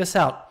check this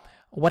out.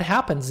 What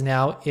happens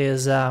now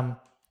is now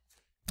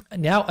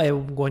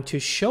I'm going to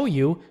show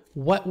you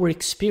what we're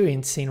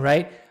experiencing,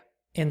 right,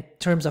 in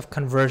terms of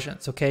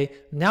conversions, okay?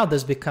 Now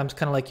this becomes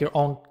kind of like your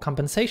own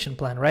compensation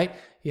plan, right?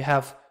 You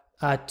have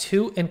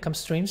 2 income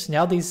streams.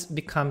 Now these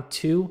become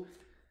 2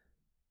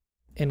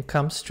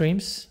 income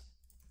streams,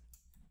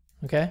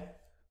 okay?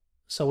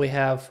 So we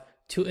have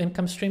 2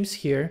 income streams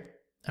here,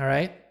 all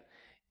right?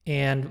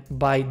 And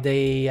by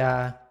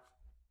day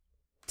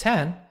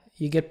 10,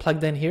 you get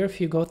plugged in here if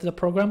you go to the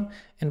program.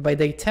 And by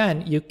day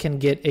 10, you can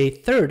get a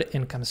 3rd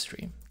income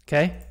stream,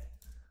 okay?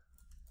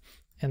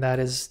 And that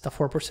is the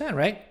 4%,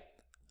 right?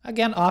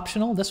 Again,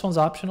 optional. This one's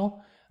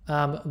optional,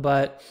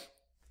 but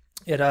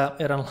it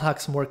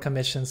unlocks more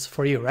commissions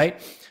for you,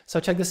 right? So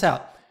check this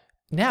out.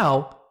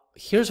 Now,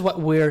 here's what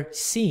we're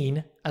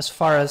seeing as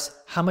far as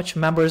how much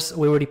members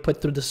we already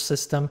put through the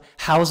system.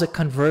 How is it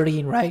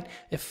converting, right?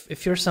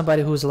 If you're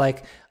somebody who's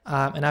like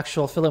an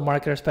actual affiliate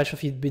marketer, especially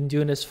if you've been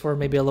doing this for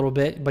maybe a little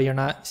bit, but you're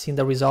not seeing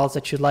the results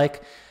that you'd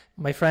like,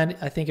 my friend,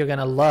 I think you're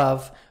gonna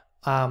love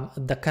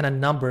the kind of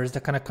numbers,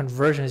 the kind of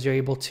conversions you're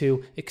able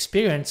to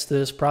experience through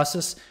this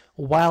process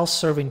while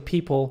serving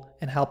people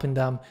and helping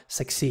them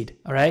succeed,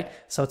 all right?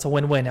 So it's a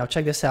win-win. Now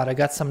check this out. I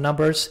got some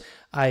numbers.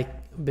 I've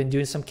been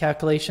doing some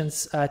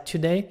calculations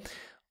today.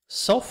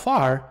 So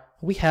far,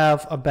 we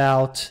have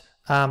about,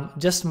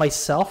 just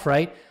myself,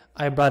 right?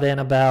 I brought in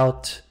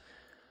about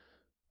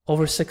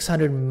over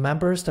 600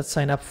 members that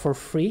sign up for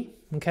free,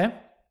 okay?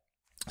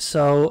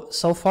 So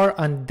far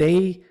on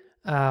day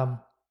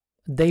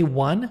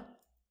 1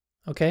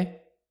 Okay,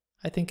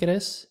 I think it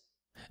is.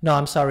 No,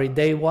 I'm sorry.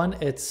 Day one,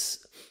 it's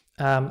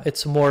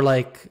more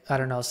like, I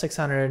don't know,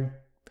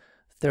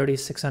 630,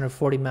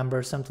 640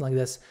 members, something like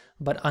this.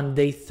 But on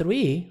day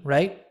three,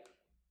 right?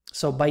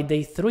 So by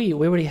day three,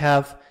 we already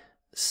have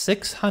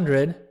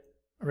 600,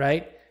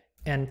 right?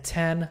 And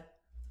 10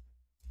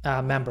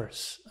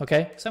 members.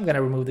 Okay, so I'm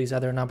gonna remove these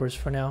other numbers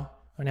for now.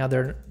 For now,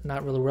 they're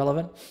not really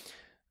relevant.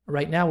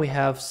 Right now, we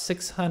have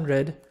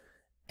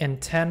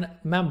 610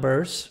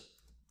 members.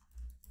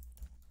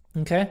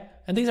 Okay,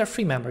 and these are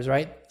free members,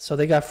 right? So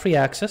they got free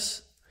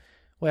access.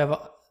 We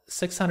have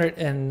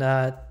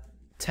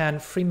 610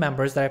 free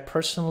members that I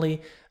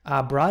personally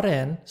brought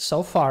in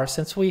so far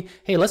since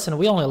hey, listen,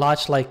 we only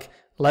launched like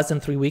less than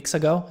 3 weeks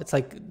ago. It's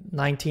like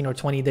 19 or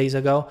 20 days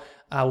ago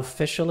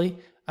officially.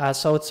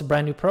 So it's a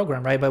brand new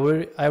program, right? But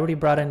I already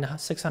brought in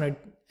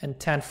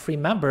 610 free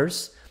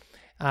members.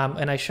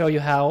 And I show you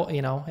how,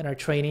 in our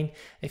training,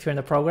 if you're in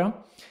the program,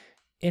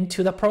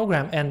 into the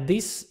program. And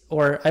I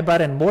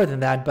brought in more than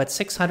that, but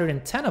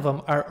 610 of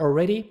them are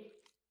already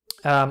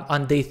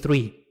on day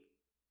 3.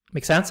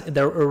 Make sense?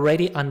 They're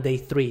already on day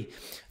 3.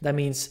 That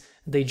means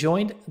they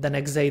joined, the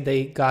next day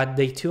they got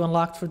day 2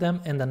 unlocked for them,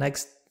 and the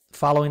next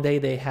following day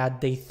they had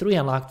day 3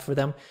 unlocked for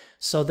them.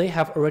 So they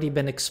have already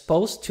been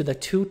exposed to the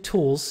 2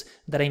 tools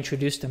that I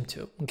introduced them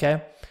to,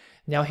 okay?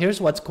 Now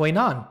here's what's going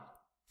on.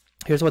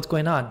 Here's what's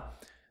going on.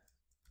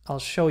 I'll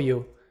show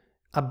you.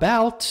 It's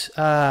about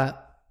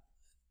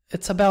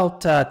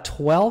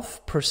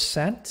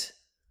 12%,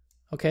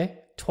 okay?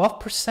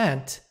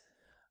 12%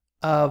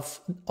 of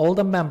all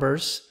the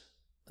members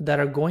that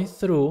are going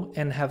through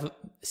and have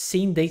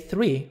seen day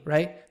 3,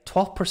 right?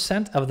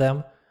 12% of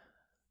them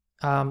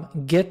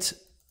get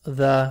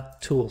the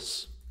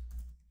tools,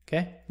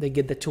 okay? They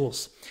get the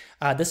tools.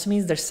 This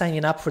means they're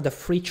signing up for the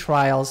free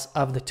trials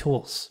of the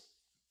tools.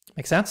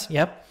 Make sense?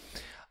 Yep.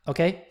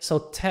 Okay, so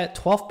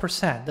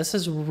 12%. This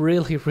is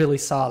really, really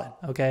solid.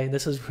 Okay,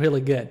 this is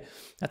really good.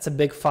 That's a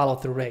big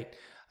follow-through rate.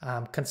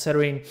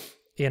 Considering,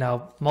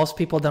 most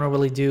people don't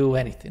really do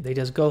anything. They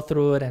just go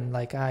through it and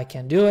like, I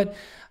can't do it.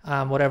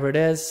 Whatever it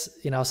is,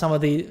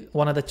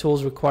 one of the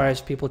tools requires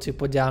people to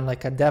put down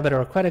like a debit or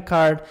a credit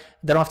card.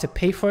 They don't have to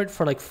pay for it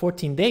for like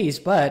 14 days,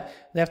 but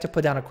they have to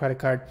put down a credit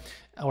card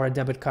or a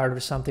debit card or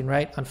something,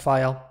 right, on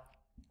file.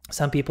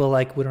 Some people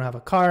like, we don't have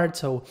a card,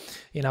 so,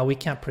 we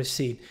can't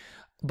proceed.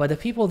 But the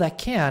people that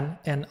can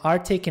and are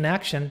taking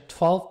action,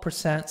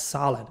 12%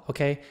 solid,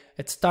 okay?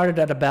 It started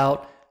at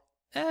about,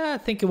 I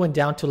think it went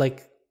down to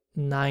like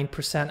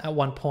 9% at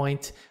one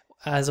point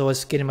as I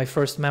was getting my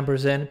first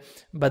members in,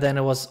 but then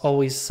it was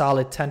always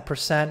solid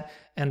 10%,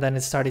 and then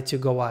it started to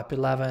go up,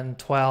 11,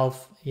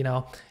 12,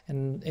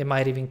 and it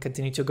might even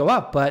continue to go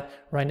up. But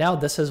right now,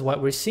 this is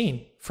what we're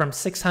seeing from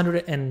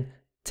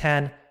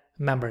 610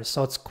 members.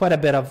 So it's quite a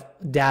bit of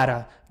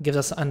data, gives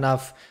us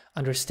enough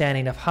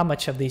understanding of how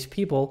much of these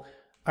people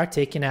are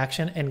taking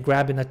action and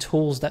grabbing the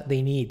tools that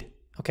they need.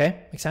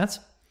 Okay, make sense?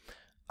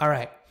 All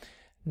right.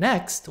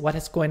 Next, what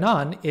is going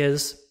on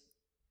is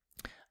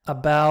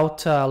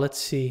about, let's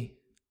see.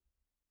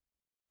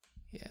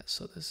 Yeah,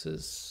 so this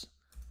is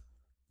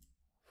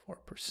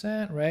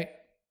 4%, right?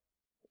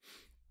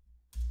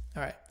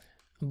 All right.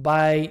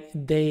 By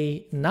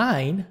day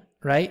 9,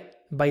 right?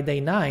 By day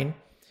 9,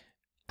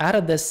 out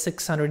of this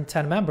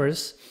 610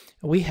 members,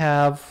 we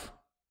have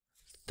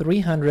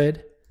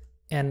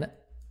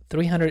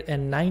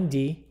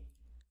 390,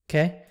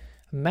 okay,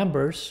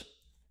 members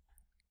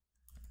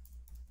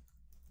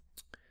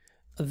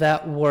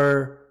that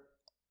were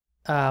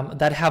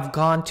that have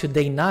gone to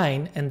day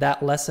 9 and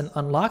that lesson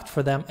unlocked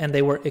for them, and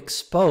they were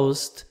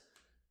exposed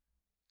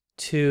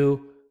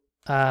to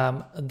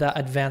the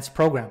advanced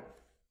program,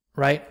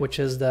 right, which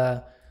is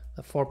the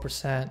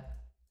 4%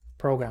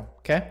 program.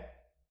 Okay,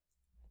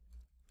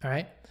 all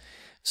right.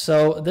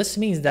 So this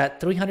means that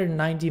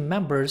 390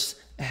 members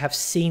have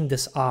seen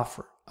this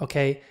offer,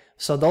 okay?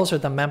 So those are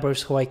the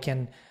members who I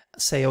can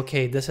say,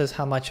 okay, this is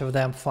how much of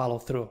them follow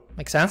through.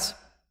 Make sense?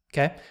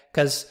 Okay?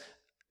 Because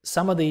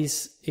some of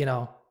these,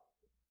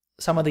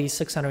 some of these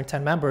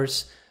 610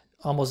 members,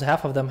 almost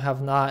half of them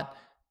have not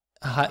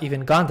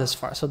even gone this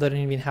far. So they don't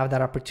even have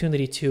that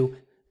opportunity to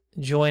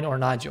join or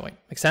not join.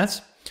 Make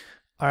sense?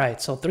 All right,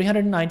 so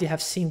 390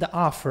 have seen the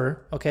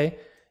offer, okay?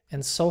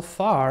 And so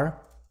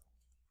far,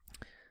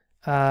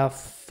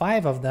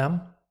 5 of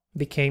them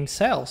became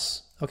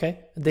sales. Okay,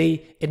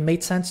 it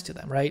made sense to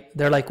them, right?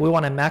 They're like, we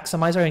want to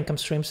maximize our income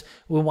streams.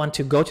 We want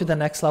to go to the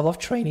next level of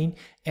training,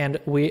 and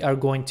we are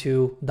going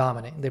to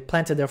dominate. They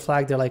planted their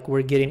flag. They're like,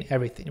 we're getting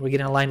everything. We're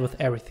getting aligned with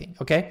everything.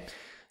 Okay,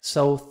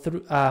 so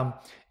through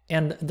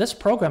and this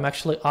program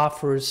actually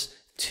offers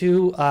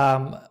 2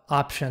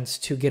 options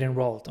to get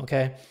enrolled.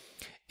 Okay,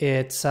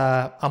 it's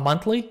a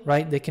monthly,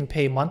 right? They can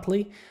pay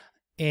monthly,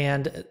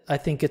 and I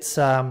think it's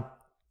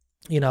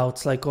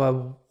it's like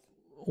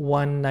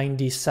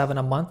 $197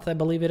 a month, I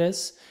believe it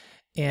is.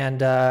 And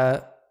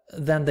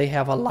then they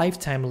have a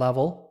lifetime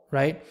level,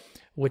 right?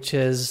 Which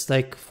is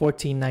like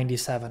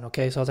 $1497.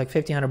 Okay, so it's like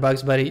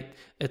 $1,500, but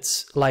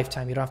it's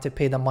lifetime. You don't have to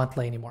pay the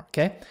monthly anymore.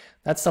 Okay,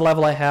 that's the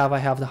level I have. I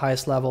have the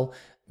highest level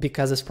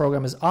because this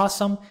program is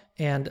awesome.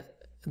 And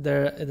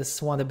this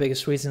is one of the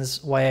biggest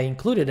reasons why I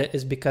included it,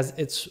 is because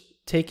it's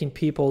taking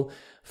people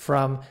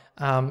from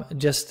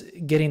just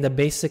getting the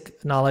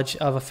basic knowledge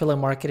of affiliate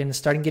marketing and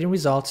starting getting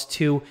results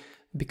to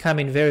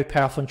becoming very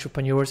powerful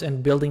entrepreneurs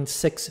and building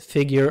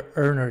 6-figure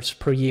earners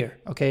per year,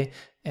 okay?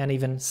 And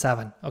even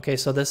 7, okay?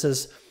 So this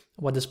is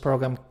what this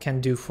program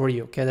can do for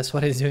you, okay? That's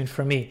what it's doing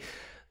for me.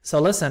 So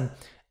listen,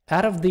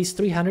 out of these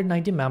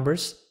 390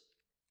 members,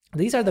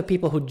 these are the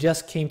people who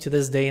just came to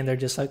this day and they're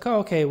just like, oh,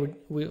 okay,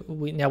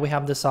 now we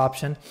have this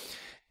option.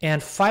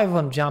 And 5 of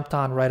them jumped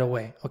on right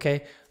away,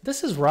 okay?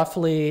 This is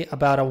roughly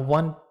about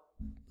a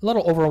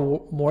little over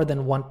more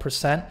than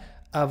 1%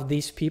 of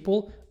these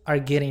people are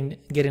getting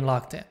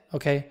locked in,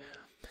 okay?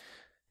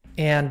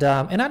 And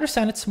I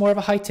understand it's more of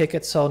a high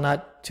ticket, so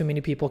not too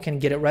many people can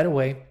get it right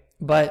away,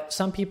 but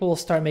some people will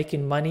start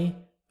making money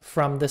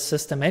from this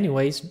system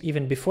anyways,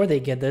 even before they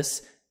get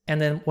this.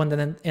 And then when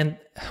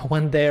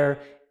they're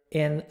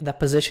in the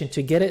position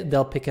to get it,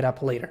 they'll pick it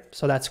up later.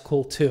 So that's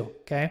cool too,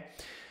 okay?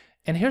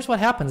 And here's what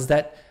happens,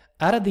 that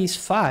out of these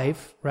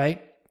 5,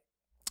 right?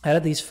 Out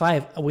of these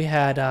 5, we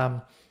had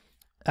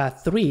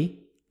 3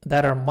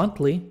 that are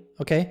monthly,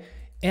 okay?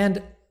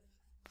 And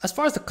as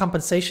far as the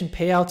compensation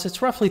payouts,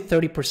 it's roughly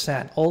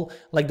 30%. All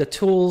like the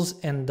tools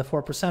and the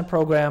 4%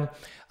 program,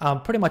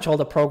 pretty much all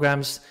the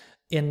programs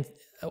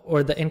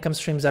or the income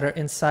streams that are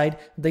inside,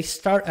 they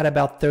start at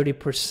about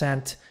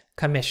 30%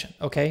 commission,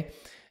 okay?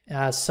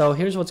 So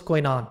here's what's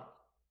going on.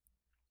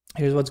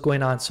 Here's what's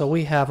going on. So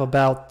we have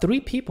about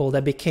 3 people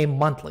that became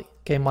monthly,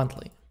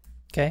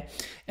 okay?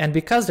 And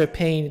because they're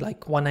paying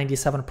like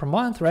 $197 per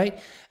month, right?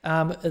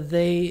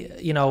 They,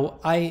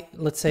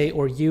 let's say,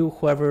 or you,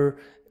 whoever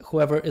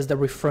is the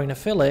referring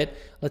affiliate,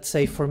 let's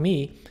say for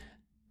me,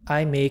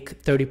 I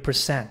make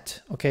 30%,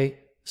 okay?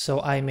 So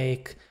I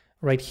make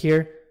right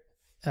here,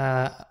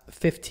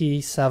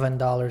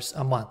 $57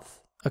 a month,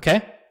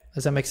 okay?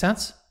 Does that make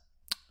sense?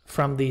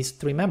 From these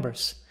 3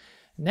 members.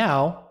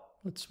 Now,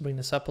 let's bring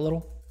this up a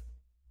little.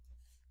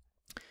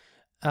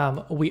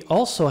 We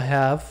also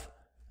have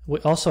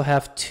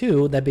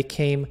 2 that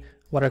became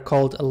what are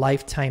called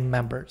lifetime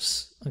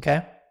members,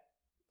 okay?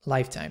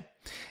 Lifetime.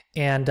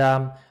 And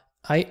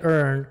I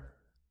earn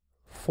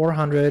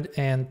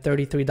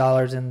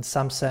 $433 and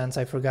some cents,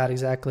 I forgot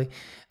exactly,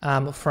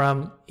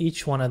 from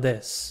each one of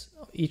these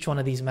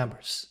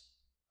members.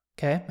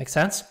 Okay, makes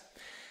sense?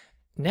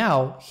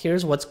 Now,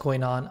 here's what's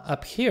going on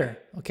up here.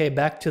 Okay,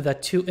 back to the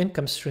 2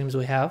 income streams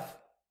we have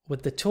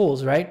with the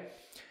tools, right?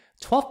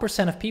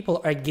 12% of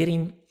people are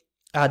getting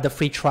the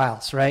free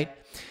trials, right?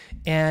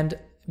 And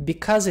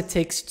because it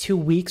takes 2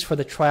 weeks for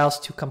the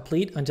trials to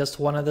complete on just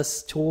one of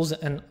the tools,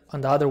 and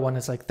on the other one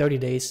is like 30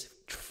 days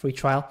free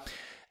trial,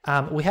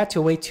 we had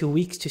to wait 2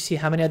 weeks to see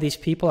how many of these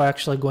people are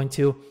actually going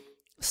to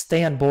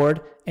stay on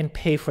board and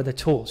pay for the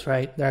tools,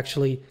 right? They're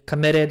actually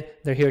committed.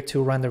 They're here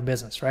to run their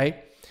business,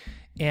 right?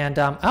 And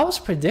I was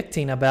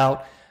predicting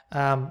about,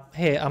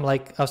 hey, I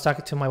was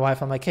talking to my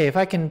wife. I'm like, hey, if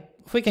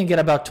we can get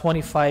about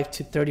 25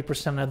 to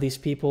 30% of these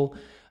people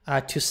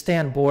to stay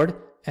on board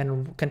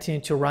and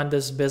continue to run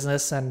this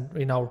business and,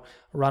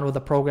 run with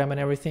the program and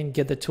everything,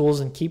 get the tools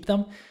and keep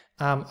them,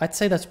 I'd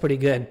say that's pretty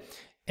good.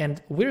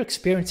 And we're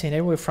experiencing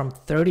anywhere from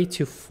 30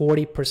 to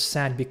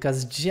 40%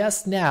 because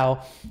just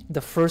now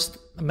the first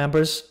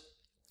members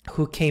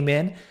who came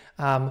in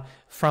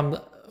from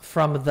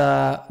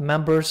the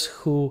members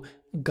who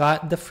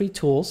got the free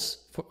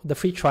tools, the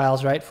free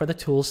trials, right, for the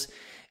tools,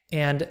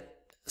 and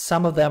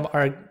some of them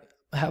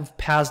have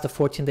passed the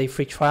 14-day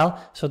free trial,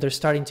 so they're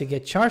starting to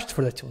get charged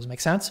for the tools.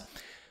 Make sense?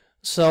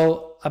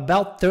 So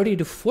about 30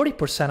 to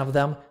 40% of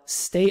them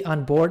stay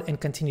on board and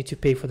continue to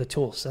pay for the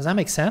tools. Does that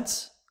make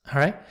sense? All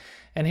right.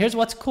 And here's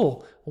what's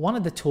cool. One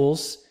of the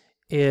tools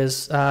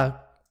is,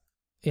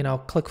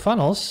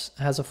 ClickFunnels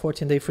has a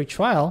 14-day free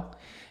trial,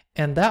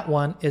 and that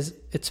one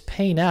it's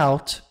paying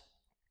out,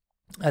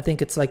 I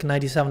think it's like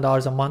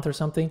 $97 a month or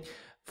something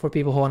for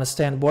people who want to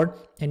stay on board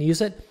and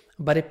use it,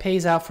 but it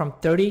pays out from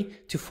 30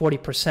 to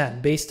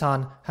 40% based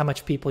on how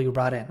much people you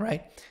brought in,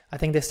 right? I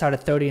think they start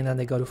at 30 and then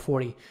they go to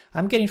 40.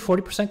 I'm getting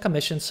 40%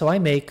 commission, so I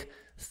make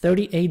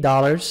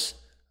 $38,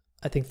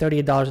 I think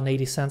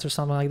 $38.80 or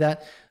something like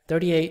that,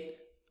 $38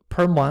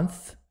 per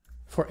month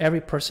for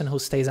every person who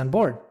stays on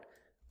board.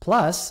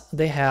 Plus,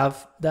 they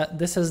have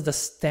this is the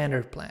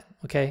standard plan,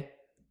 okay?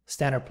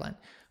 Standard plan.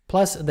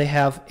 Plus, they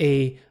have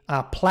a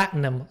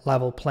platinum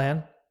level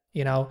plan.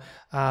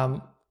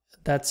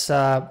 That's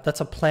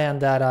a plan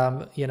that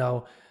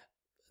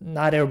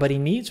not everybody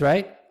needs,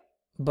 right?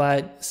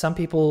 But some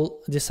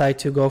people decide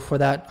to go for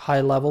that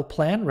high level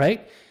plan,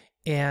 right?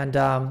 And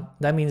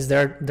that means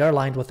they're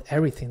aligned with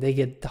everything. They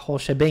get the whole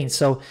shebang.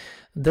 So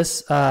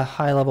this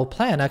high level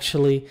plan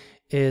actually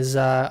is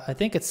I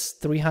think it's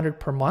 $300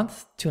 per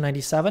month,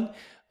 $297.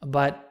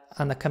 But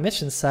on the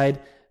commission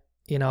side,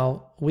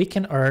 we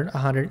can earn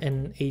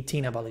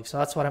 $118, I believe. So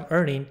that's what I'm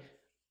earning,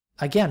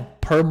 again,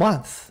 per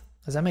month.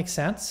 Does that make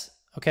sense?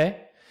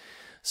 Okay.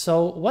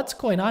 So what's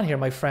going on here,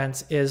 my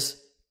friends,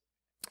 is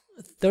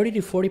 30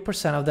 to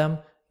 40% of them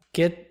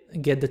get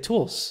the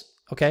tools.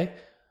 Okay.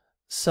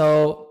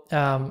 So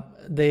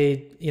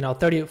they,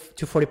 30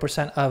 to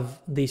 40% of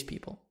these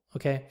people.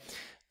 Okay.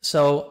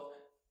 So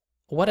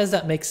how does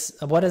that,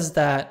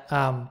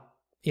 how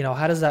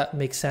does that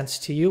make sense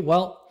to you?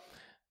 Well,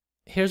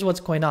 here's what's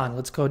going on.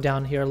 Let's go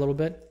down here a little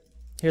bit.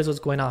 Here's what's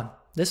going on.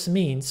 This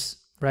means,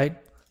 right?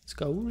 Let's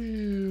go,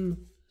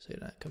 so you're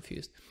not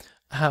confused.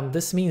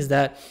 This means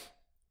that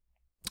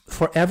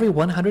for every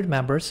 100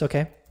 members,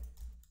 okay,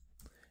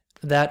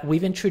 that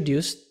we've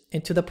introduced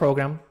into the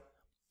program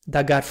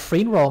that got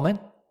free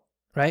enrollment,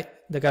 right?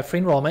 That got free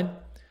enrollment,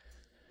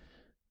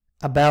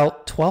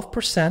 about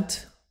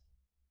 12%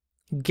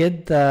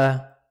 get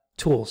the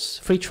tools,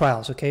 free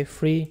trials, okay?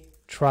 Free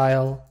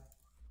trials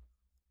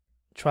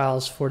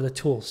for the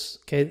tools,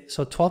 okay?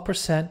 So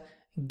 12%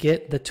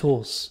 get the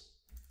tools,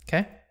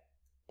 okay?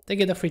 They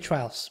get the free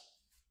trials,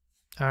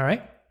 all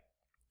right?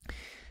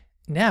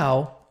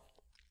 Now,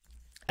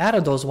 out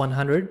of those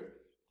 100,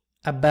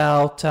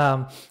 about,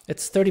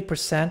 it's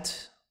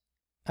 30%,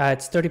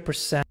 it's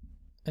 30%,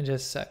 in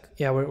just a sec.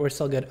 Yeah, we're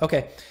still good.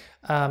 Okay,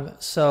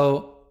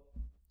 so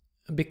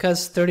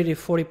because 30 to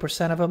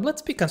 40% of them,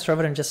 let's be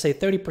conservative and just say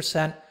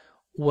 30%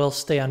 will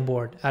stay on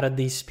board out of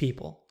these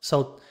people.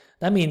 So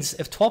that means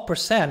if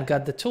 12%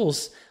 got the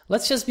tools,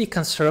 let's just be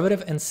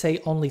conservative and say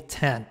only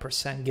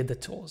 10% get the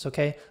tools,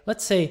 okay?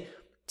 Let's say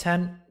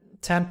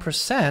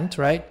 10%,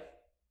 right,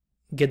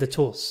 get the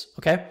tools,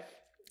 okay?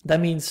 That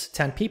means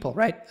 10 people,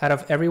 right? Out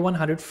of every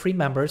 100 free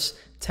members,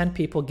 10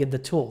 people get the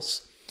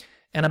tools.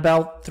 And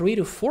about 3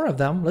 to 4 of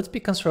them, let's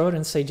be conservative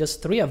and say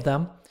just 3 of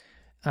them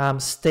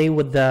stay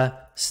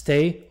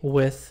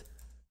with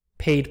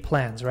paid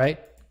plans, right?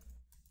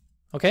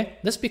 Okay,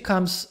 this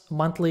becomes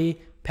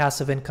monthly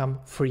passive income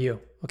for you,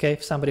 okay?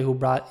 Somebody who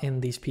brought in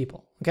these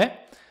people, okay?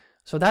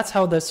 So that's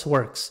how this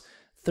works.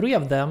 3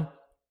 of them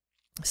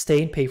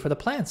stay and pay for the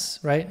plans,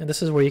 right? And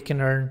this is where you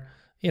can earn,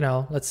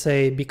 let's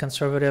say be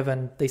conservative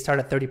and they start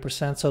at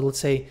 30%. So let's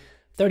say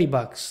 $30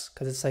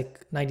 because it's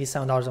like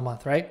 $97 a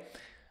month, right?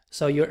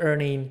 So you're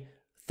earning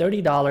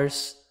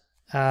 $30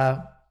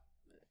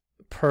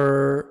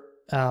 per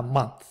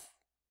month,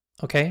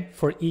 okay,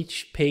 for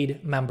each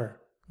paid member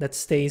that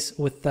stays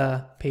with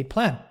the paid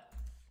plan.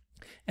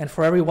 And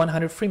for every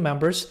 100 free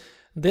members,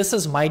 this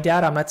is my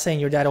data. I'm not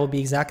saying your data will be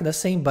exactly the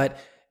same, but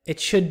it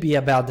should be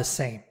about the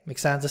same.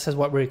 Makes sense? This is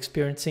what we're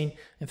experiencing.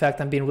 In fact,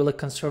 I'm being really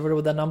conservative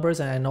with the numbers,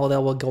 and I know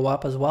that will go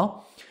up as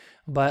well.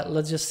 But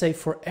let's just say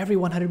for every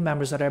 100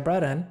 members that I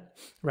brought in,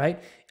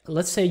 right?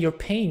 Let's say you're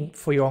paying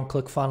for your own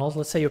ClickFunnels.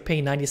 Let's say you're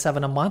paying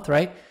 $97 a month,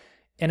 right?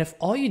 And if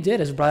all you did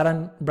is brought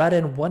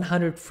in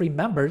 100 free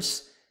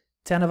members,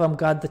 10 of them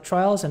got the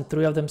trials and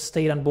 3 of them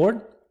stayed on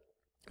board.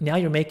 Now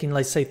you're making,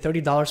 let's say,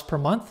 $30 per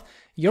month.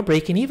 You're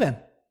breaking even.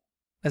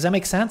 Does that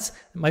make sense?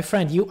 My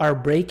friend, you are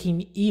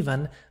breaking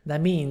even.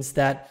 That means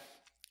that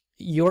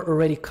you're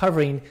already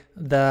covering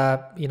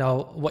the,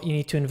 what you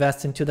need to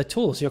invest into the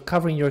tools. You're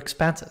covering your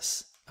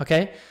expenses.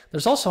 Okay.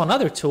 There's also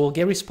another tool,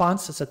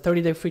 GetResponse. It's a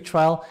 30-day free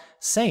trial.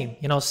 Same,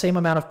 same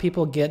amount of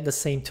people get the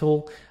same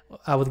tool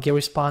with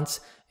GetResponse.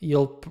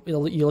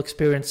 You'll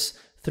experience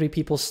 3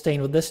 people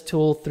staying with this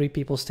tool, 3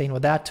 people staying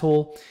with that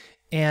tool.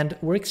 And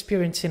we're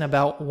experiencing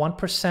about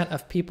 1%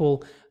 of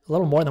people, a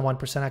little more than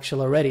 1%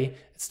 actually already.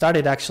 It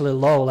started actually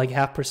low, like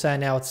 0.5%.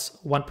 Now it's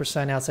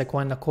 1%. Now it's like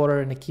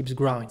 1.25%, and it keeps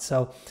growing.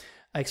 So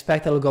I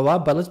expect it'll go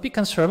up, but let's be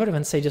conservative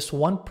and say just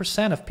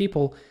 1% of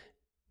people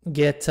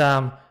get,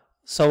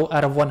 so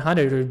out of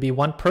 100, it would be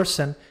 1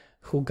 person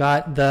who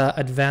got the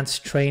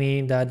advanced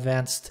training, the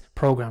advanced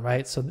program,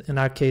 right? So in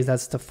our case,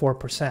 that's the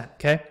 4%,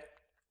 okay?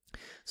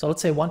 So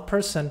let's say 1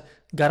 person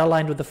got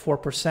aligned with the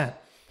 4%.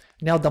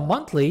 Now the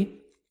monthly,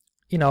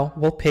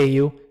 will pay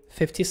you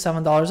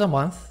 $57 a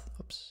month.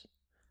 Oops.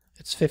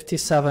 It's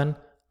 $57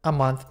 a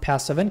month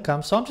passive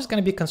income. So I'm just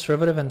going to be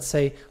conservative and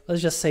say,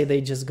 let's just say they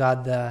just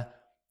got the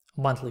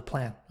monthly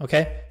plan,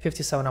 okay?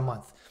 $57 a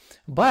month.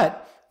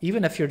 But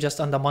even if you're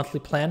just on the monthly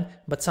plan,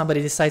 but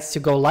somebody decides to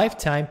go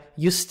lifetime,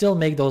 you still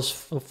make those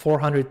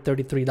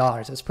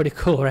 $433. It's pretty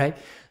cool, right?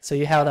 So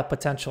you have that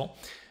potential.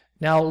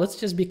 Now let's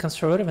just be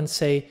conservative and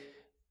say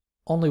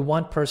only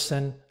 1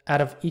 person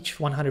out of each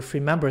 100 free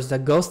members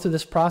that goes through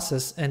this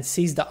process and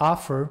sees the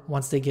offer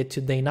once they get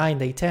to day 9,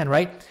 day 10,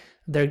 right?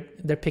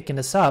 They're picking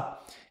this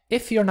up.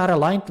 If you're not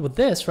aligned with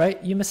this,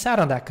 right, you miss out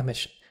on that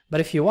commission.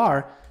 But if you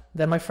are,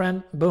 then my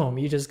friend, boom,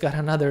 you just got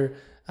another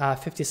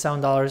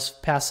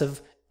 $57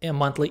 passive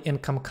monthly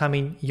income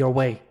coming your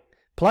way.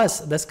 Plus,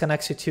 this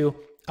connects you to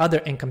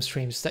other income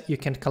streams that you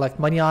can collect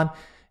money on.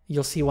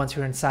 You'll see once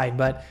you're inside,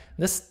 but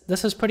this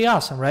is pretty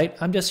awesome, right?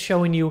 I'm just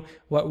showing you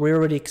what we're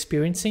already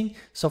experiencing.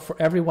 So for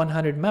every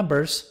 100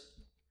 members,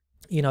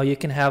 you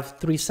can have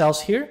 3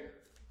 sales here,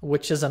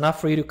 which is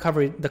enough for you to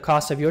cover the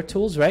cost of your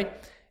tools,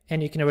 right?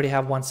 And you can already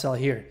have 1 sale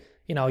here.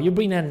 You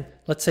bring in,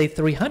 let's say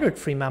 300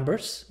 free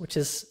members, which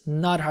is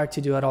not hard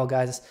to do at all,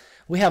 guys.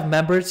 We have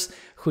members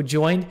who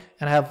joined,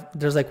 and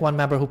there's like 1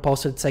 member who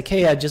posted, it's like,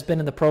 hey, I've just been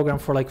in the program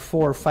for like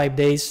 4 or 5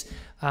 days.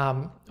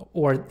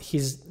 Or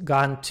he's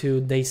gone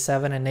to day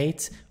 7 and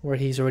 8 where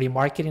he's already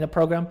marketing the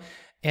program.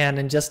 And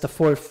in just the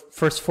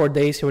first 4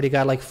 days, he already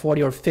got like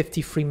 40 or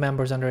 50 free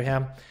members under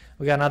him.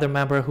 We got another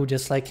member who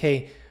just like,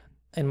 hey,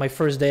 in my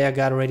first day, I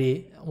got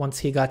already, once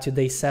he got to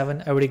day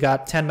 7, I already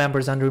got 10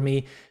 members under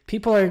me.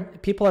 People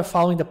are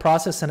following the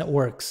process, and it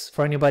works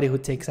for anybody who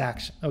takes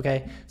action.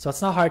 Okay. So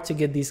it's not hard to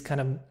get these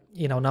kind of,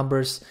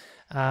 numbers,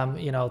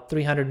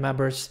 300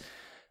 members.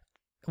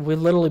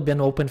 We've literally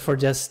been open for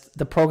just,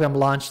 the program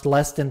launched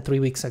less than 3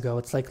 weeks ago.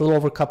 It's like a little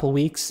over a couple of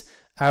weeks.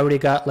 I already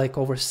got like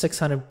over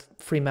 600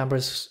 free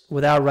members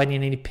without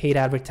running any paid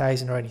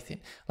advertising or anything.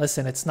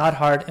 Listen, it's not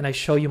hard, and I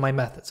show you my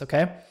methods,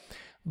 okay?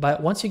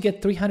 But once you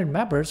get 300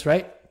 members,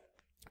 right,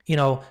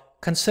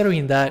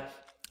 considering that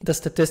the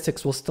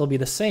statistics will still be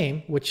the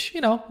same, which,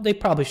 they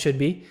probably should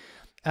be,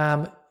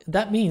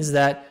 that means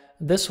that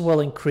this will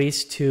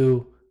increase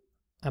to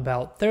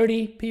about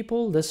 30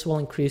 people. This will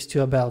increase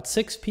to about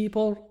 6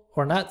 people,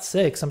 or not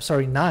 6, I'm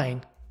sorry,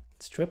 9.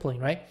 It's tripling,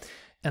 right?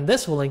 And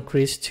this will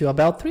increase to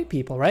about 3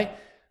 people, right?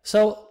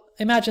 So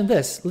imagine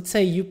this. Let's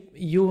say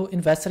you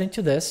invested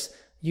into this,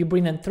 you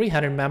bring in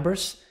 300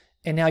 members,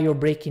 and now you're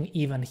breaking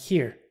even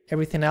here.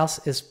 Everything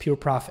else is pure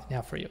profit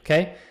now for you,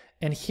 okay?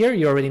 And here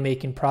you're already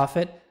making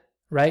profit,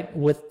 right,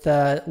 with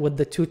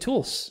the 2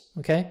 tools,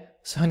 okay?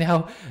 So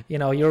now,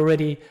 you're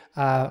already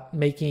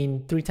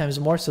making 3 times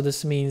more. So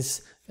this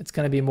means it's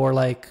going to be more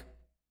like,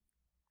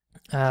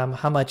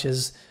 how much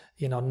is,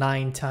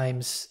 9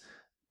 times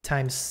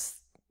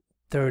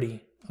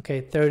 30,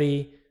 okay?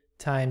 30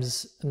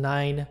 times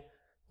 9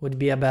 would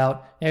be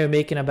about, now you're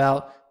making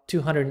about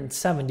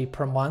 270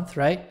 per month,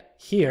 right?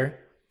 Here.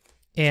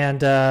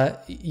 And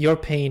you're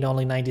paying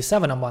only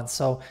 97 a month.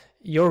 So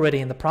you're already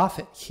in the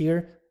profit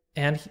here,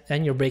 and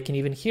you're breaking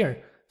even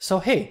here. So,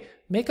 hey,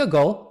 make a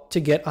goal to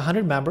get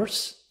 100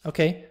 members,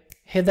 okay?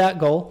 Hit that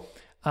goal.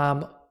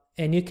 And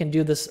you can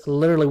do this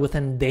literally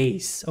within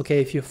days, okay?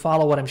 If you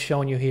follow what I'm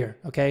showing you here,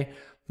 okay?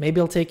 Maybe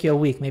it'll take you a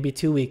week, maybe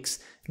 2 weeks.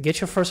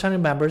 Get your first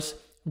 100 members,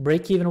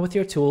 break even with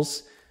your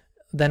tools,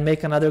 then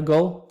make another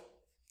goal,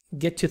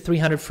 get to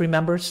 300 free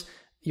members.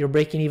 You're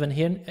breaking even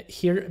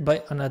here,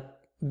 but on a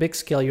big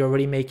scale, you're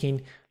already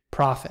making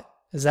profit.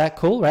 Is that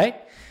cool, right?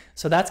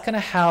 So that's kind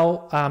of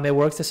how it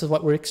works. This is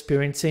what we're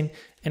experiencing.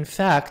 In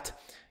fact,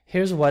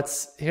 here's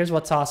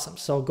what's awesome.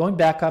 So going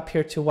back up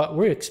here to what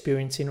we're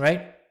experiencing,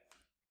 right?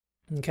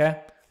 Okay,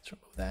 let's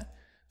remove that.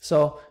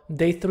 So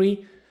day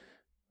 3,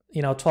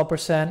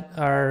 12%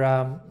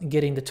 are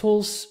getting the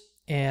tools,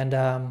 and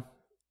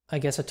I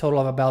guess a total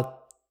of about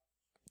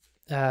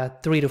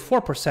 3 to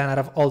 4% out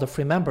of all the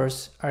free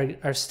members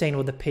are staying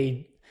with the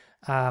paid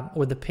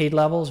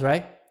levels,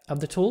 right, of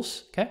the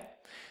tools. Okay,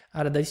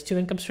 out of these 2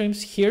 income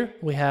streams, here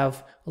we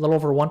have a little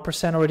over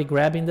 1% already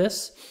grabbing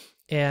this,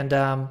 and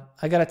I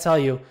gotta tell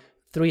you,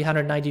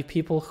 390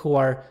 people who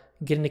are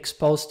getting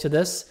exposed to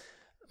this.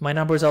 My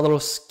numbers are a little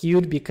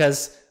skewed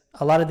because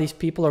a lot of these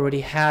people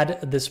already had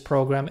this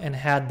program and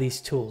had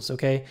these tools,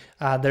 okay?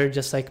 They're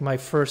just like my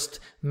first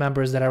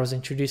members that I was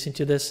introducing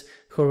to this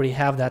who already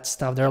have that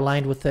stuff. They're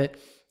aligned with it.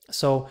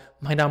 So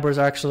my numbers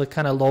are actually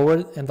kind of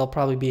lower, and they'll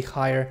probably be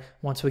higher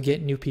once we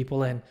get new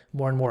people in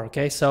more and more,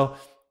 okay? So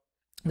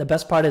the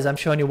best part is I'm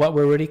showing you what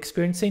we're already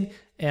experiencing,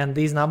 and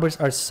these numbers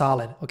are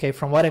solid, okay?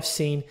 From what I've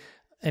seen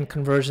in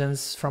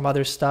conversions from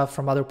other stuff,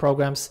 from other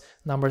programs,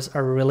 numbers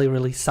are really,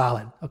 really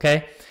solid,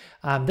 okay?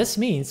 This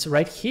means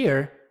right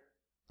here,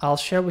 I'll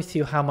share with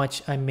you how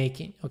much I'm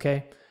making,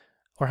 okay?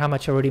 Or how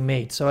much I already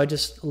made. So I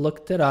just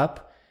looked it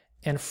up,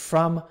 and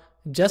from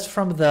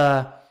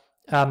the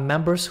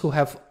members who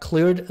have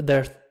cleared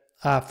their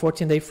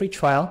 14-day free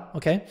trial,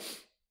 okay,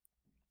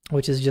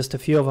 which is just a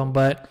few of them,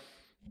 but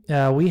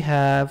we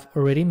have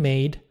already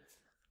made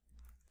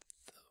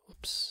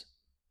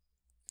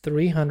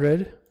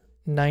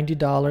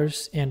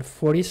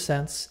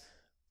 $390.40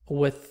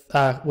 with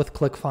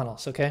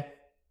ClickFunnels, okay?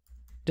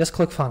 Just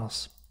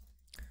ClickFunnels.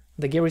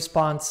 The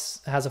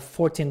GetResponse has a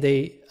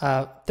 14-day,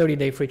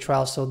 30-day free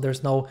trial, so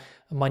there's no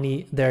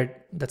money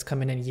there that's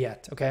coming in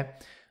yet, okay?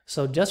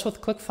 So just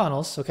with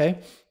ClickFunnels, okay,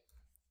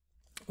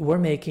 we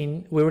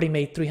already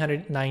made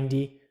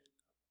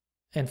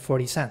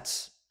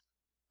 $390.40,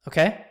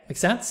 okay? Make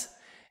sense?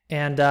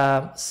 And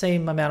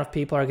same amount of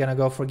people are gonna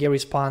go for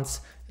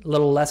GetResponse, a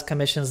little less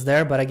commissions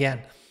there, but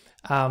again,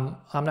 I'm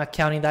not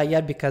counting that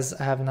yet because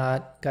I have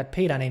not got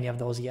paid on any of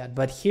those yet.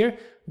 But here,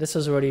 this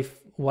is already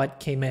what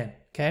came in,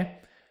 okay?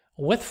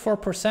 With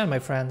 4%, my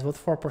friends, with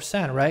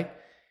 4%, right?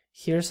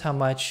 Here's how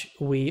much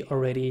we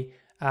already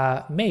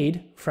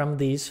made from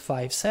these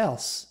 5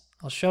 sales.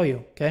 I'll show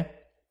you, okay?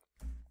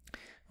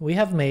 We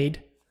have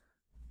made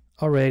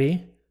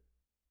already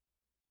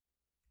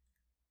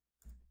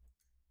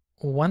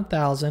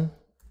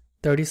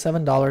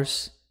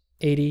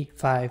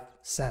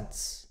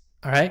 $1,037.85,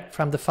 all right?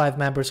 From the 5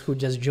 members who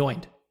just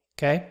joined,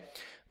 okay?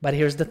 But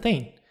here's the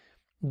thing.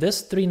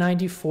 This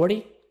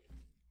 $390.40,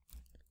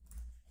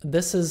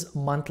 this is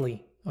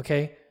monthly,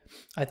 okay?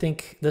 I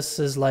think this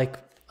is like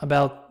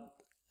about,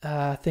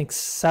 I think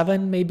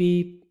 7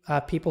 maybe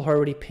people who are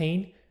already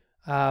paying,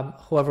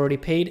 who have already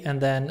paid. And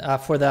then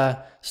for the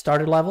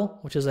starter level,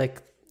 which is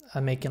like,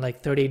 I'm making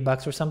like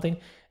 $38 or something.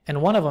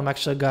 And one of them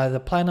actually got the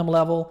platinum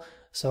level,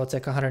 so it's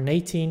like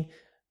 118.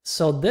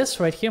 So this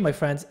right here, my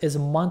friends, is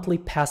monthly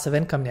passive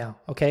income now,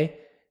 okay?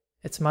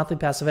 It's monthly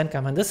passive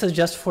income. And this is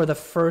just for the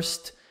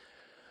first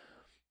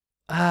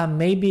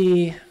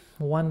maybe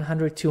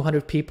 100,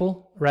 200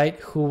 people, right,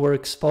 who were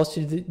exposed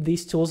to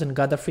these tools and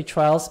got the free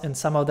trials. And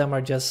some of them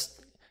are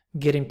just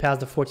getting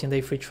past the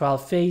 14-day free trial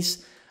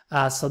phase.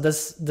 So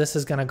this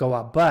is going to go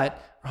up.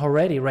 But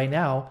already right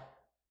now,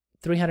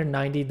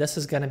 390, this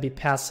is going to be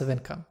passive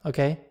income,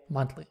 okay,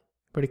 monthly.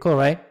 Pretty cool,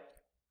 right?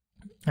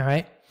 All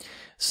right.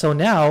 So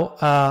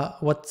now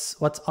what's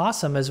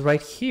awesome is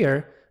right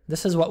here,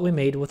 this is what we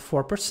made with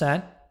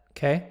 4%,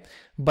 okay?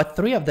 But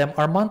 3 of them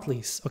are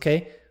monthlies,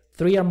 okay?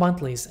 3 are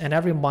monthlies, and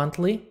every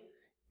monthly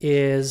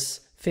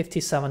is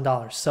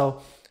 $57.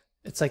 So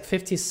it's like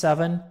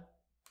 57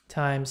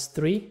 times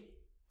 3,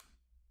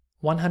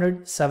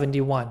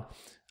 171.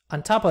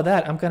 On top of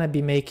that, I'm going to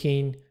be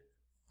making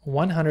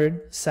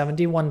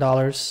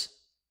 $171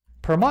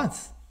 per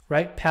month,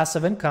 right?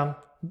 Passive income,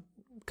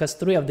 because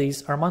 3 of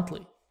these are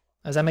monthly.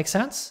 Does that make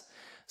sense?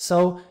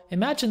 So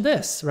imagine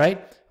this,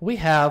 right? We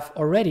have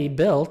already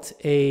built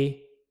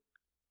a,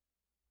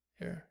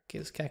 here, get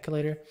this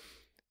calculator,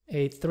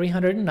 a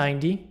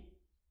 390,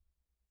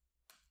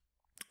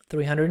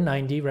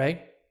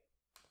 right?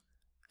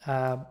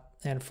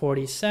 And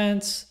 40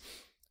 cents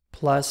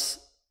plus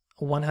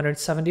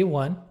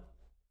 171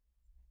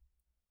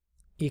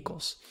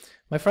 equals.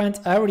 My friends,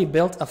 I already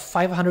built a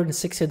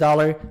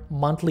 $560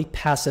 monthly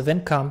passive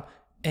income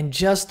in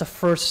just the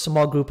first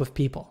small group of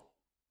people.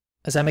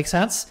 Does that make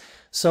sense?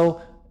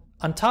 So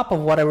on top of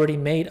what I already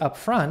made up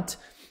front,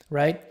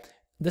 right,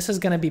 this is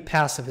going to be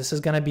passive. This is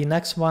going to be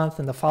next month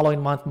and the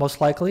following month, most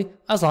likely,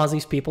 as long as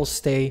these people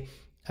stay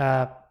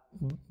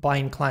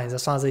buying clients,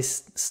 as long as they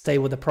stay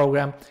with the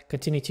program,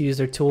 continue to use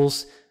their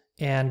tools,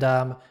 and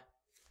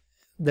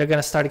they're going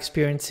to start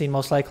experiencing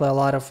most likely a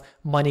lot of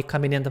money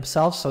coming in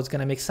themselves. So it's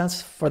going to make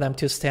sense for them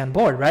to stay on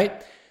board,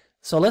 right?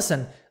 So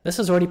listen, this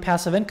is already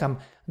passive income.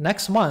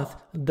 Next month,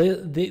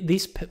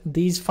 these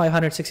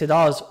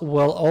 $560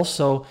 will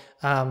also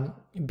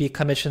be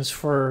commissions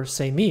for,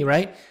 say, me,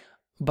 right?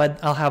 But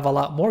I'll have a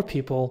lot more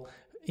people,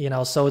 you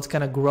know, so it's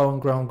going to grow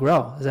and grow and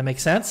grow. Does that make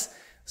sense?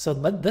 So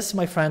this,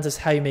 my friends, is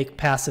how you make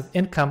passive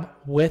income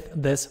with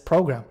this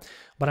program.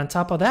 But on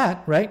top of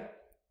that, right,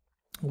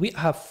 we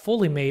have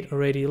fully made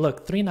already,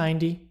 look,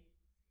 390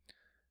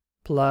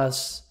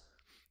 plus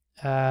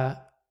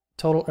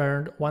total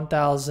earned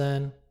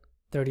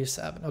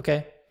 1,037,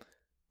 okay?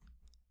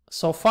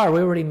 So far,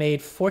 we already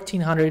made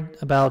 1,400,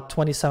 about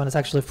 27, it's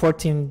actually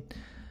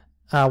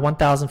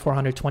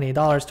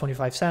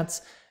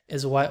 $1,428.25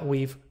 is what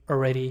we've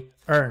already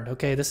earned,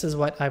 okay? This is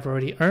what I've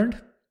already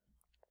earned,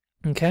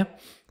 okay?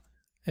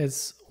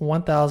 It's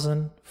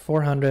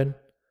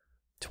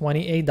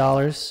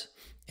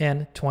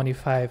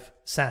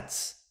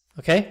 $1,428.25,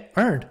 okay?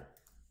 Earned.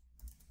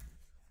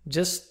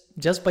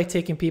 Just by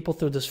taking people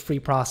through this free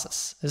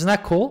process. Isn't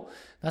that cool?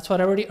 That's what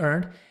I already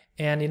earned.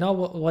 And you know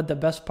what the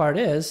best part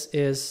is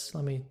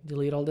let me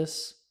delete all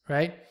this,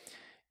 right?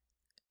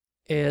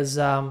 Is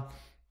now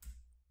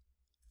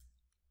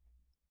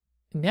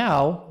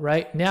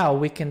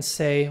we can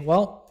say,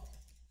 well,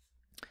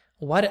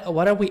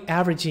 what are we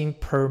averaging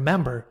per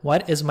member?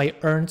 What is my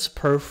earns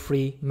per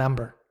free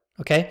member?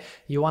 Okay,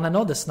 you want to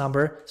know this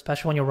number,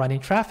 especially when you're running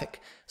traffic.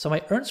 So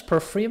my earns per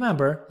free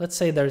member, let's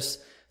say there's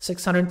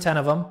 610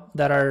 of them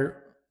that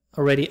are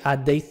already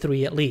at day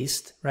 3 at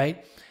least,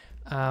 right?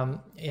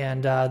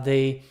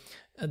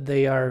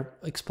 They are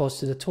exposed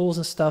to the tools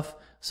and stuff.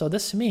 So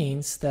this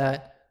means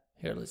that,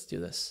 here, let's do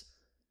this.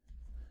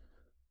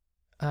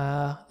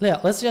 Yeah,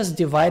 let's just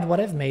divide what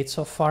I've made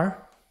so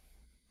far.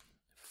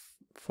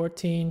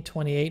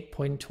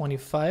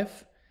 1428.25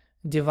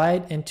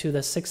 divide into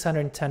the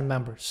 610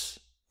 members,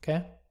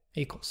 okay,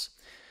 equals.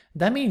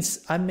 That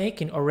means I'm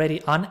making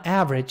already on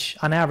average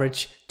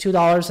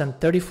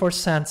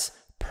 $2.34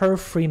 per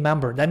free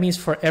member. That means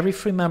for every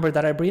free member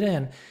that I bring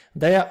in,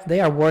 they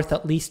are worth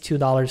at least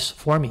 $2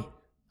 for me.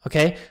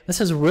 Okay,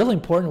 this is really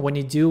important when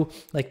you do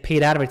like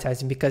paid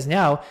advertising, because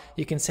now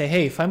you can say,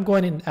 hey, if I'm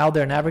going out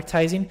there and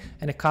advertising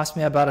and it costs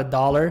me about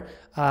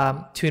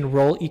 $1 to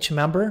enroll each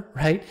member,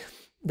 right?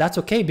 That's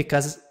okay,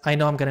 because I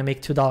know I'm going to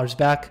make $2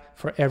 back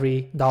for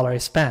every dollar I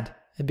spend.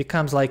 It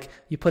becomes like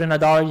you put in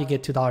 $1, you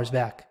get $2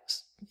 back.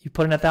 You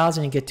put in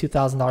 1,000, you get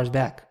 $2,000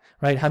 back,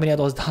 right? How many of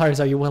those dollars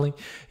are you willing,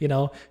 you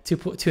know,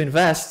 to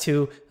invest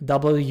to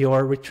double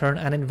your return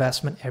on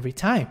investment every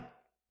time?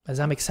 Does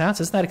that make sense?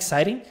 Isn't that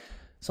exciting?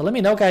 So let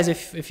me know, guys,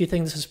 if you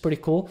think this is pretty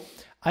cool.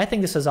 I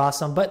think this is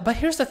awesome. But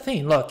here's the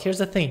thing. Look, here's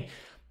the thing.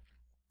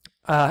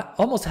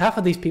 Almost half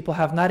of these people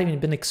have not even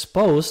been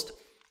exposed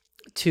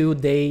to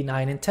day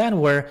 9 and 10,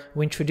 where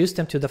we introduced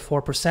them to the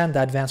 4%,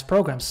 the advanced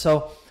programs.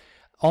 So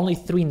only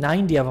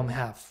 390 of them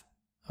have.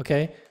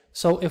 Okay.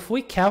 So if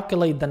we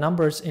calculate the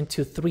numbers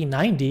into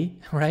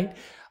 390, right?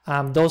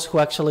 Those who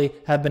actually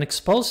have been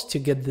exposed to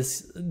get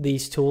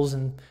these tools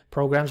and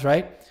programs,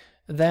 right?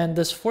 Then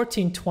this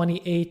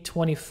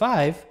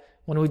 1428.25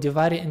 when we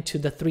divide it into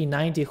the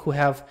 390 who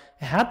have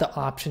had the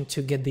option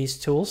to get these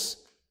tools,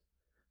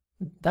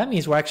 that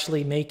means we're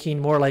actually making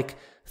more like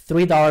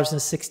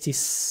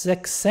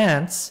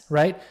 $3.66,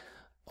 right?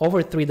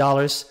 Over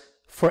 $3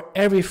 for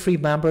every free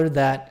member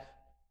that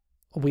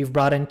we've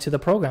brought into the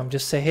program.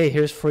 Just say, hey,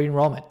 here's free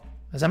enrollment.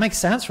 Does that make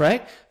sense,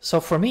 right? So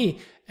for me,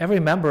 every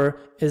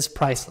member is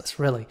priceless,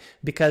 really,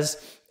 because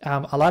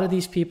a lot of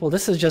these people,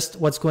 this is just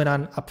what's going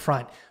on up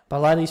front, but a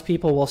lot of these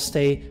people will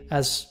stay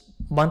as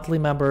monthly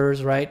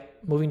members, right?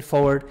 Moving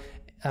forward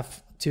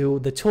to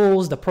the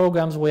tools, the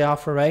programs we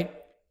offer, right?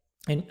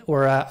 And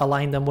or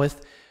align them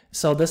with.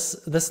 So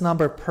this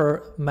number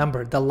per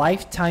member, the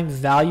lifetime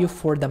value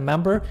for the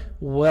member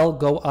will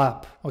go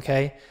up,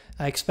 okay?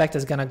 I expect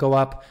it's gonna go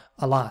up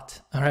a lot,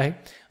 all right?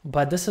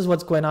 But this is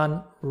what's going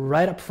on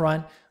right up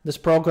front. This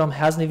program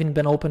hasn't even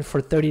been open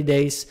for 30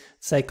 days.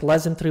 It's like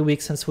less than 3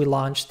 weeks since we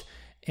launched.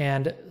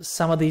 And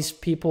some of these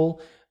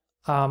people,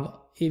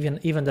 even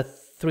the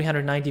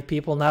 390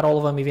 people, not all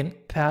of them even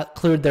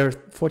cleared their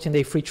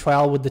 14-day free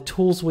trial with the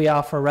tools we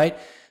offer, right?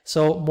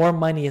 So more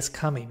money is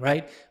coming,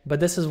 right? But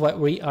this is what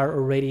we are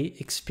already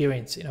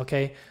experiencing,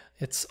 okay?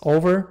 It's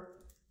over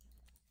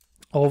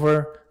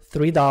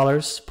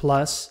 $3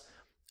 plus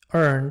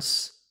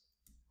earns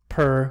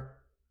per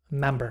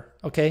member,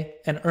 okay?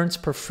 And earns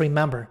per free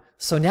member.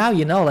 So now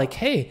you know, like,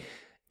 hey,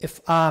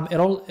 if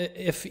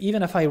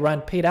even if I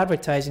run paid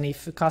advertising,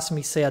 if it costs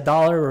me say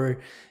 $1 or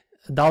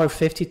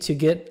 $1.50 to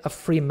get a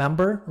free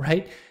member,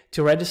 right,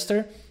 to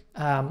register,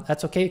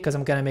 that's okay because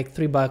I'm gonna make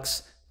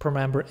 $3 per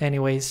member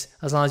anyways,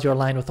 as long as you're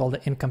aligned with all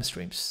the income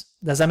streams.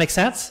 Does that make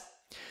sense?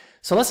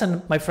 So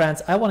listen, my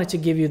friends, I wanted to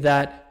give you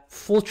that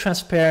full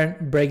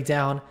transparent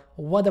breakdown,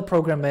 what the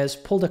program is,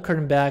 pull the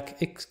curtain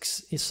back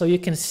so you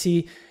can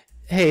see,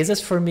 hey, is this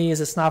for me? Is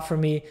this not for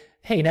me?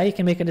 Hey, now you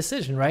can make a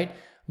decision, right?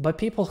 But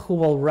people who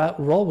will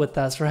roll with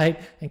us, right,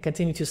 and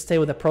continue to stay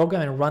with the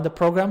program and run the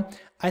program,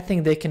 I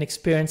think they can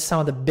experience some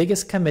of the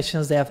biggest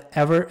commissions they have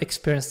ever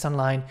experienced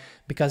online,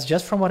 because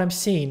just from what I'm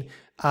seeing,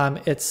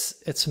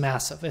 it's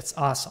massive. It's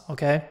awesome.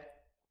 Okay.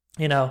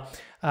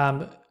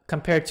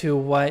 Compared to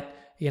what,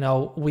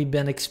 we've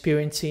been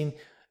experiencing,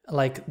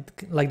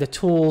 like the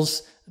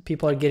tools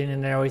people are getting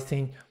and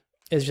everything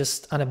is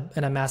just on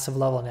a massive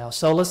level now.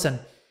 So listen,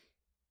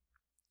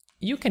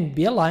 you can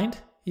be aligned.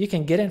 You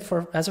can get in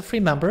as a free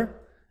member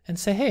and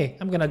say, hey,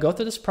 I'm going to go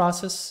through this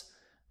process.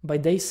 By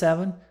day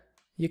 7,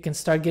 you can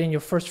start getting your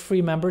first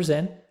free members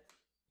in.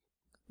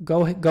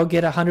 Go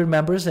get 100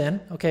 members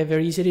in. Okay,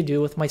 very easy to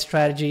do with my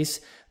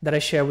strategies that I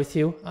share with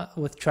you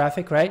with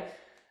traffic, right?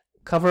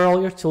 Cover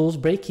all your tools,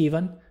 break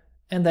even,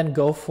 and then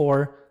go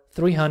for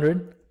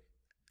 300,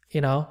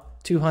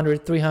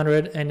 200,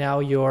 300, and now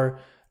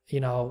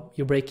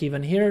you break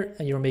even here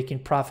and you're making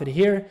profit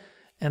here,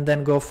 and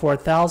then go for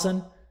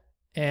 1,000,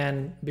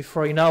 and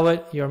before you know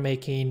it, you're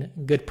making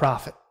good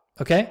profit.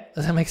 Okay,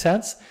 does that make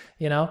sense?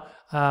 We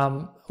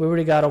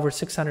already got over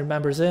 600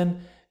 members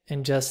in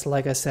just,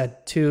 like I said,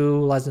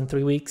 less than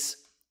 3 weeks.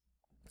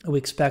 We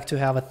expect to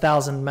have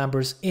 1,000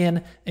 members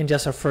in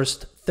just our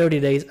first 30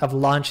 days of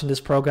launching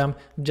this program,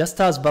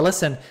 just us. But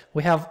listen,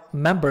 we have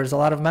members, a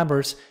lot of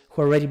members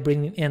who are already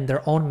bringing in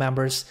their own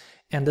members.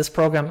 And this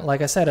program,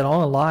 like I said, it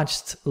only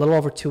launched a little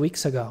over 2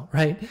 weeks ago,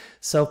 right?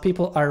 So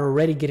people are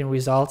already getting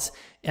results.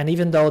 And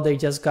even though they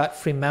just got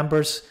free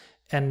members,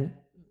 and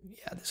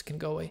yeah, this can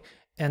go away,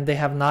 and they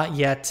have not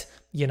yet,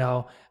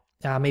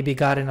 maybe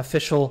got an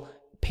official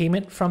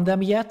payment from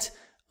them yet,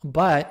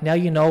 but now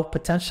you know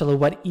potentially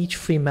what each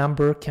free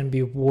member can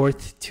be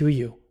worth to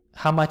you.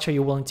 How much are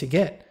you willing to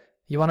get?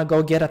 You want to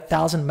go get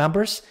 1,000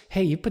 members?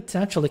 Hey, you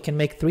potentially can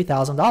make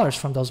 $3,000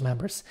 from those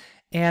members.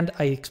 And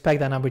I expect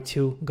that number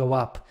to go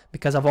up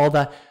because of all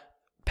the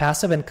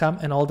passive income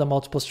and all the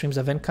multiple streams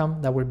of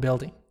income that we're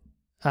building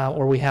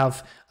or we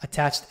have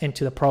attached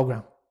into the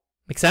program.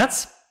 Make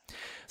sense?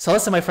 So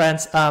listen, my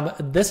friends,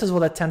 this is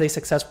what a 10-day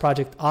success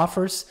project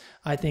offers.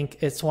 I think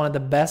it's one of the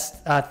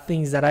best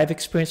things that I've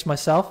experienced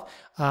myself.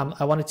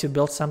 I wanted to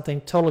build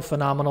something totally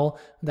phenomenal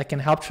that can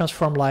help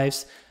transform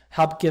lives,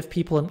 help give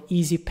people an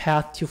easy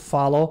path to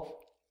follow,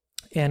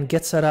 and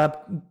get set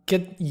up,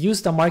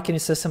 use the marketing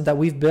system that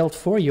we've built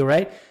for you,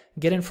 right?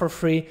 Get in for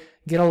free,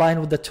 get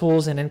aligned with the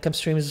tools and income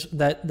streams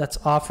that's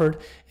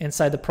offered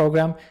inside the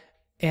program.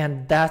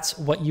 And that's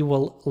what you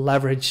will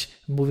leverage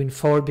moving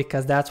forward,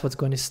 because that's what's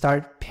going to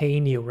start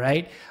paying you,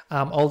 right?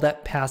 All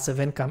that passive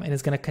income, and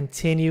it's going to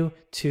continue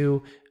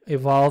to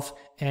evolve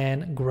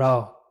and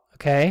grow,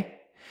 okay?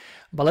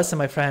 But listen,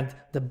 my friend,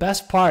 the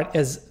best part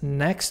is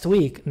next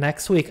week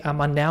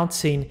I'm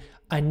announcing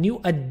a new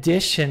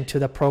addition to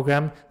the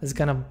program that's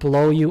going to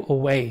blow you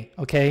away,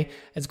 okay?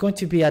 It's going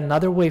to be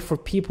another way for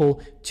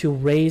people to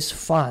raise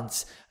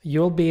funds.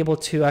 You'll be able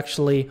to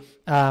actually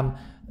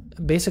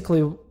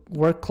basically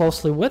work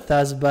closely with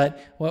us, but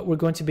what we're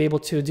going to be able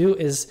to do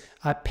is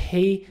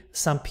pay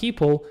some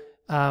people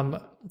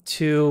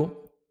to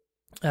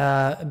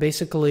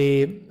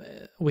basically,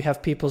 we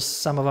have people,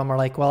 some of them are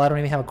like, well, I don't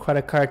even have a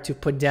credit card to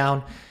put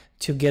down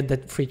to get the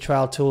free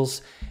trial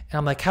tools. And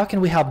I'm like, how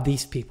can we help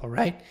these people,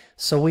 right?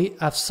 So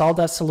I've solved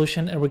that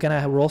solution, and we're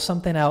gonna roll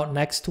something out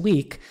next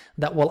week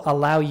that will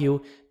allow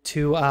you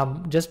to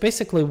just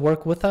basically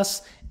work with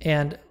us,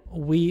 and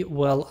we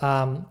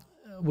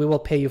will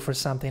pay you for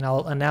something.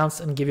 I'll announce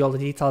and give you all the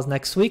details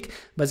next week,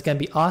 but it's going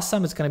to be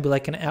awesome. It's going to be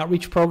like an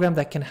outreach program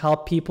that can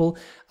help people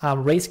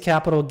raise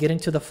capital, get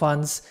into the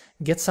funds,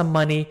 get some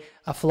money,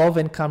 a flow of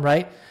income,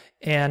 right?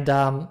 And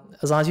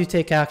as long as you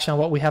take action on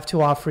what we have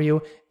to offer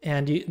you,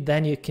 and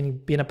then you can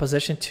be in a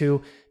position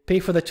to pay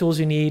for the tools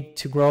you need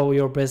to grow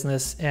your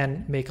business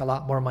and make a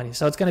lot more money.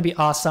 So it's going to be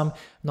awesome.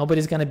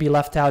 Nobody's going to be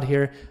left out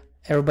here.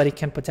 Everybody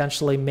can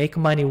potentially make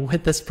money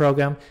with this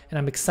program, and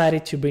I'm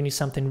excited to bring you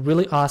something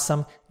really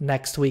awesome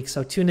next week.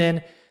 So tune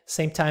in,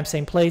 same time,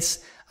 same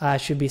place.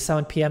 Should be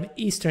 7 p.m.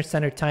 Eastern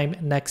Standard Time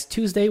next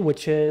Tuesday,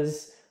 which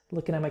is,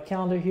 looking at my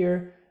calendar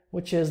here,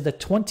 which is the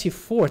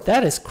 24th.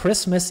 That is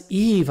Christmas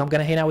Eve. I'm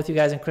going to hang out with you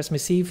guys on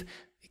Christmas Eve.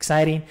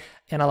 Exciting.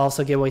 And I'll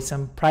also give away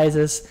some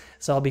prizes,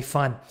 so it'll be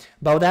fun.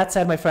 But with that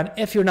said, my friend,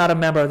 if you're not a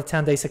member of the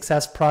 10-Day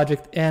Success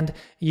Project and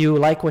you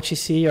like what you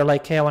see, or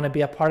like, hey, I want to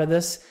be a part of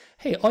this,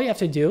 hey, all you have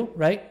to do,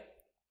 right?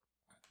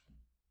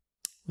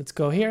 Let's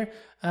go here.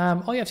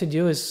 All you have to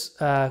do is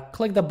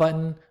click the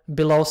button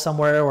below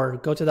somewhere, or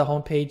go to the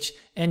homepage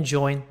and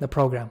join the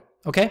program.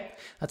 Okay?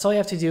 That's all you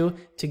have to do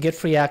to get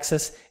free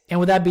access. And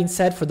with that being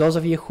said, for those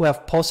of you who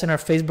have posted in our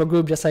Facebook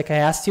group, just like I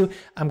asked you,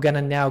 I'm going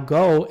to now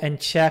go and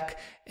check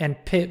and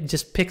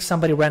just pick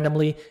somebody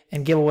randomly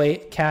and give away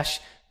cash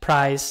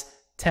prize,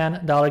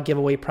 $10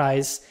 giveaway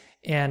prize.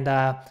 And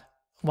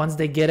once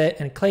they get it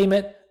and claim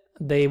it,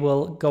 they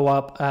will go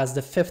up as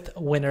the 5th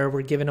winner.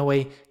 We're giving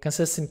away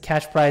consistent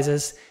cash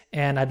prizes,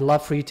 and I'd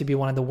love for you to be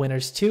one of the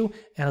winners too.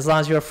 And as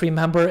long as you're a free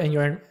member and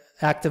you're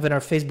active in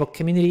our Facebook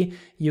community,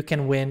 you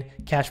can win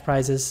cash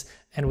prizes,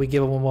 and we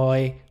give them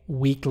away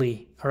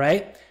weekly. All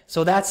right.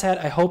 So that said,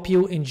 I hope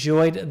you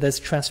enjoyed this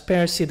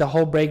transparency, the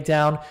whole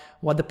breakdown,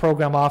 what the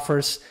program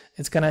offers.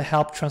 It's going to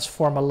help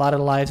transform a lot of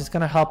lives. It's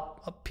going to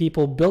help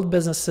people build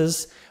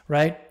businesses,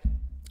 right?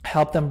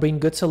 Help them bring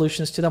good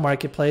solutions to the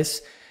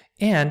marketplace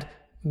and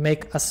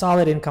make a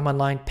solid income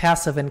online,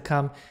 passive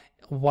income,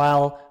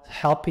 while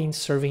helping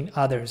serving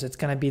others. It's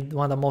going to be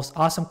one of the most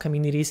awesome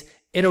communities.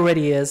 It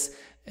already is.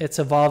 It's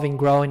evolving,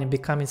 growing, and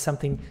becoming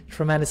something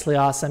tremendously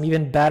awesome,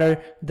 even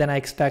better than I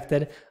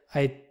expected.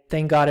 I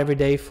thank God every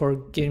day for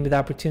giving me the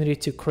opportunity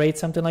to create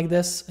something like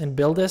this and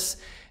build this.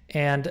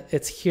 And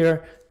it's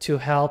here to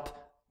help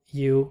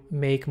you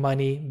make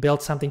money,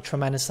 build something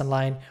tremendous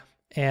online.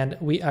 And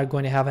we are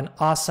going to have an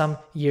awesome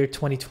year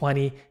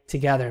 2020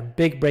 together.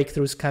 Big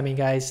breakthroughs coming,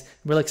 guys.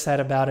 I'm really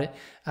excited about it.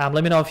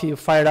 Let me know if you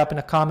fired up in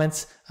the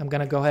comments. I'm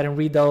going to go ahead and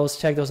read those,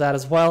 check those out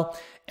as well.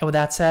 And with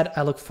that said,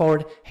 I look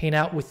forward to hanging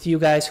out with you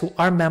guys who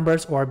are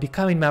members or are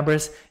becoming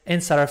members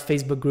inside our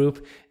Facebook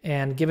group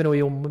and giving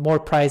away more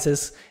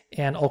prizes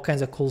and all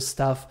kinds of cool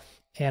stuff.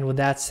 And with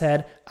that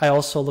said, I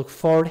also look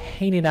forward to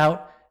hanging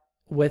out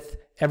with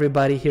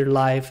everybody here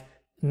live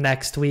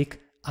next week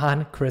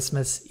on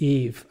Christmas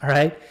Eve. All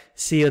right.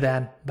 See you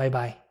then.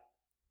 Bye-bye.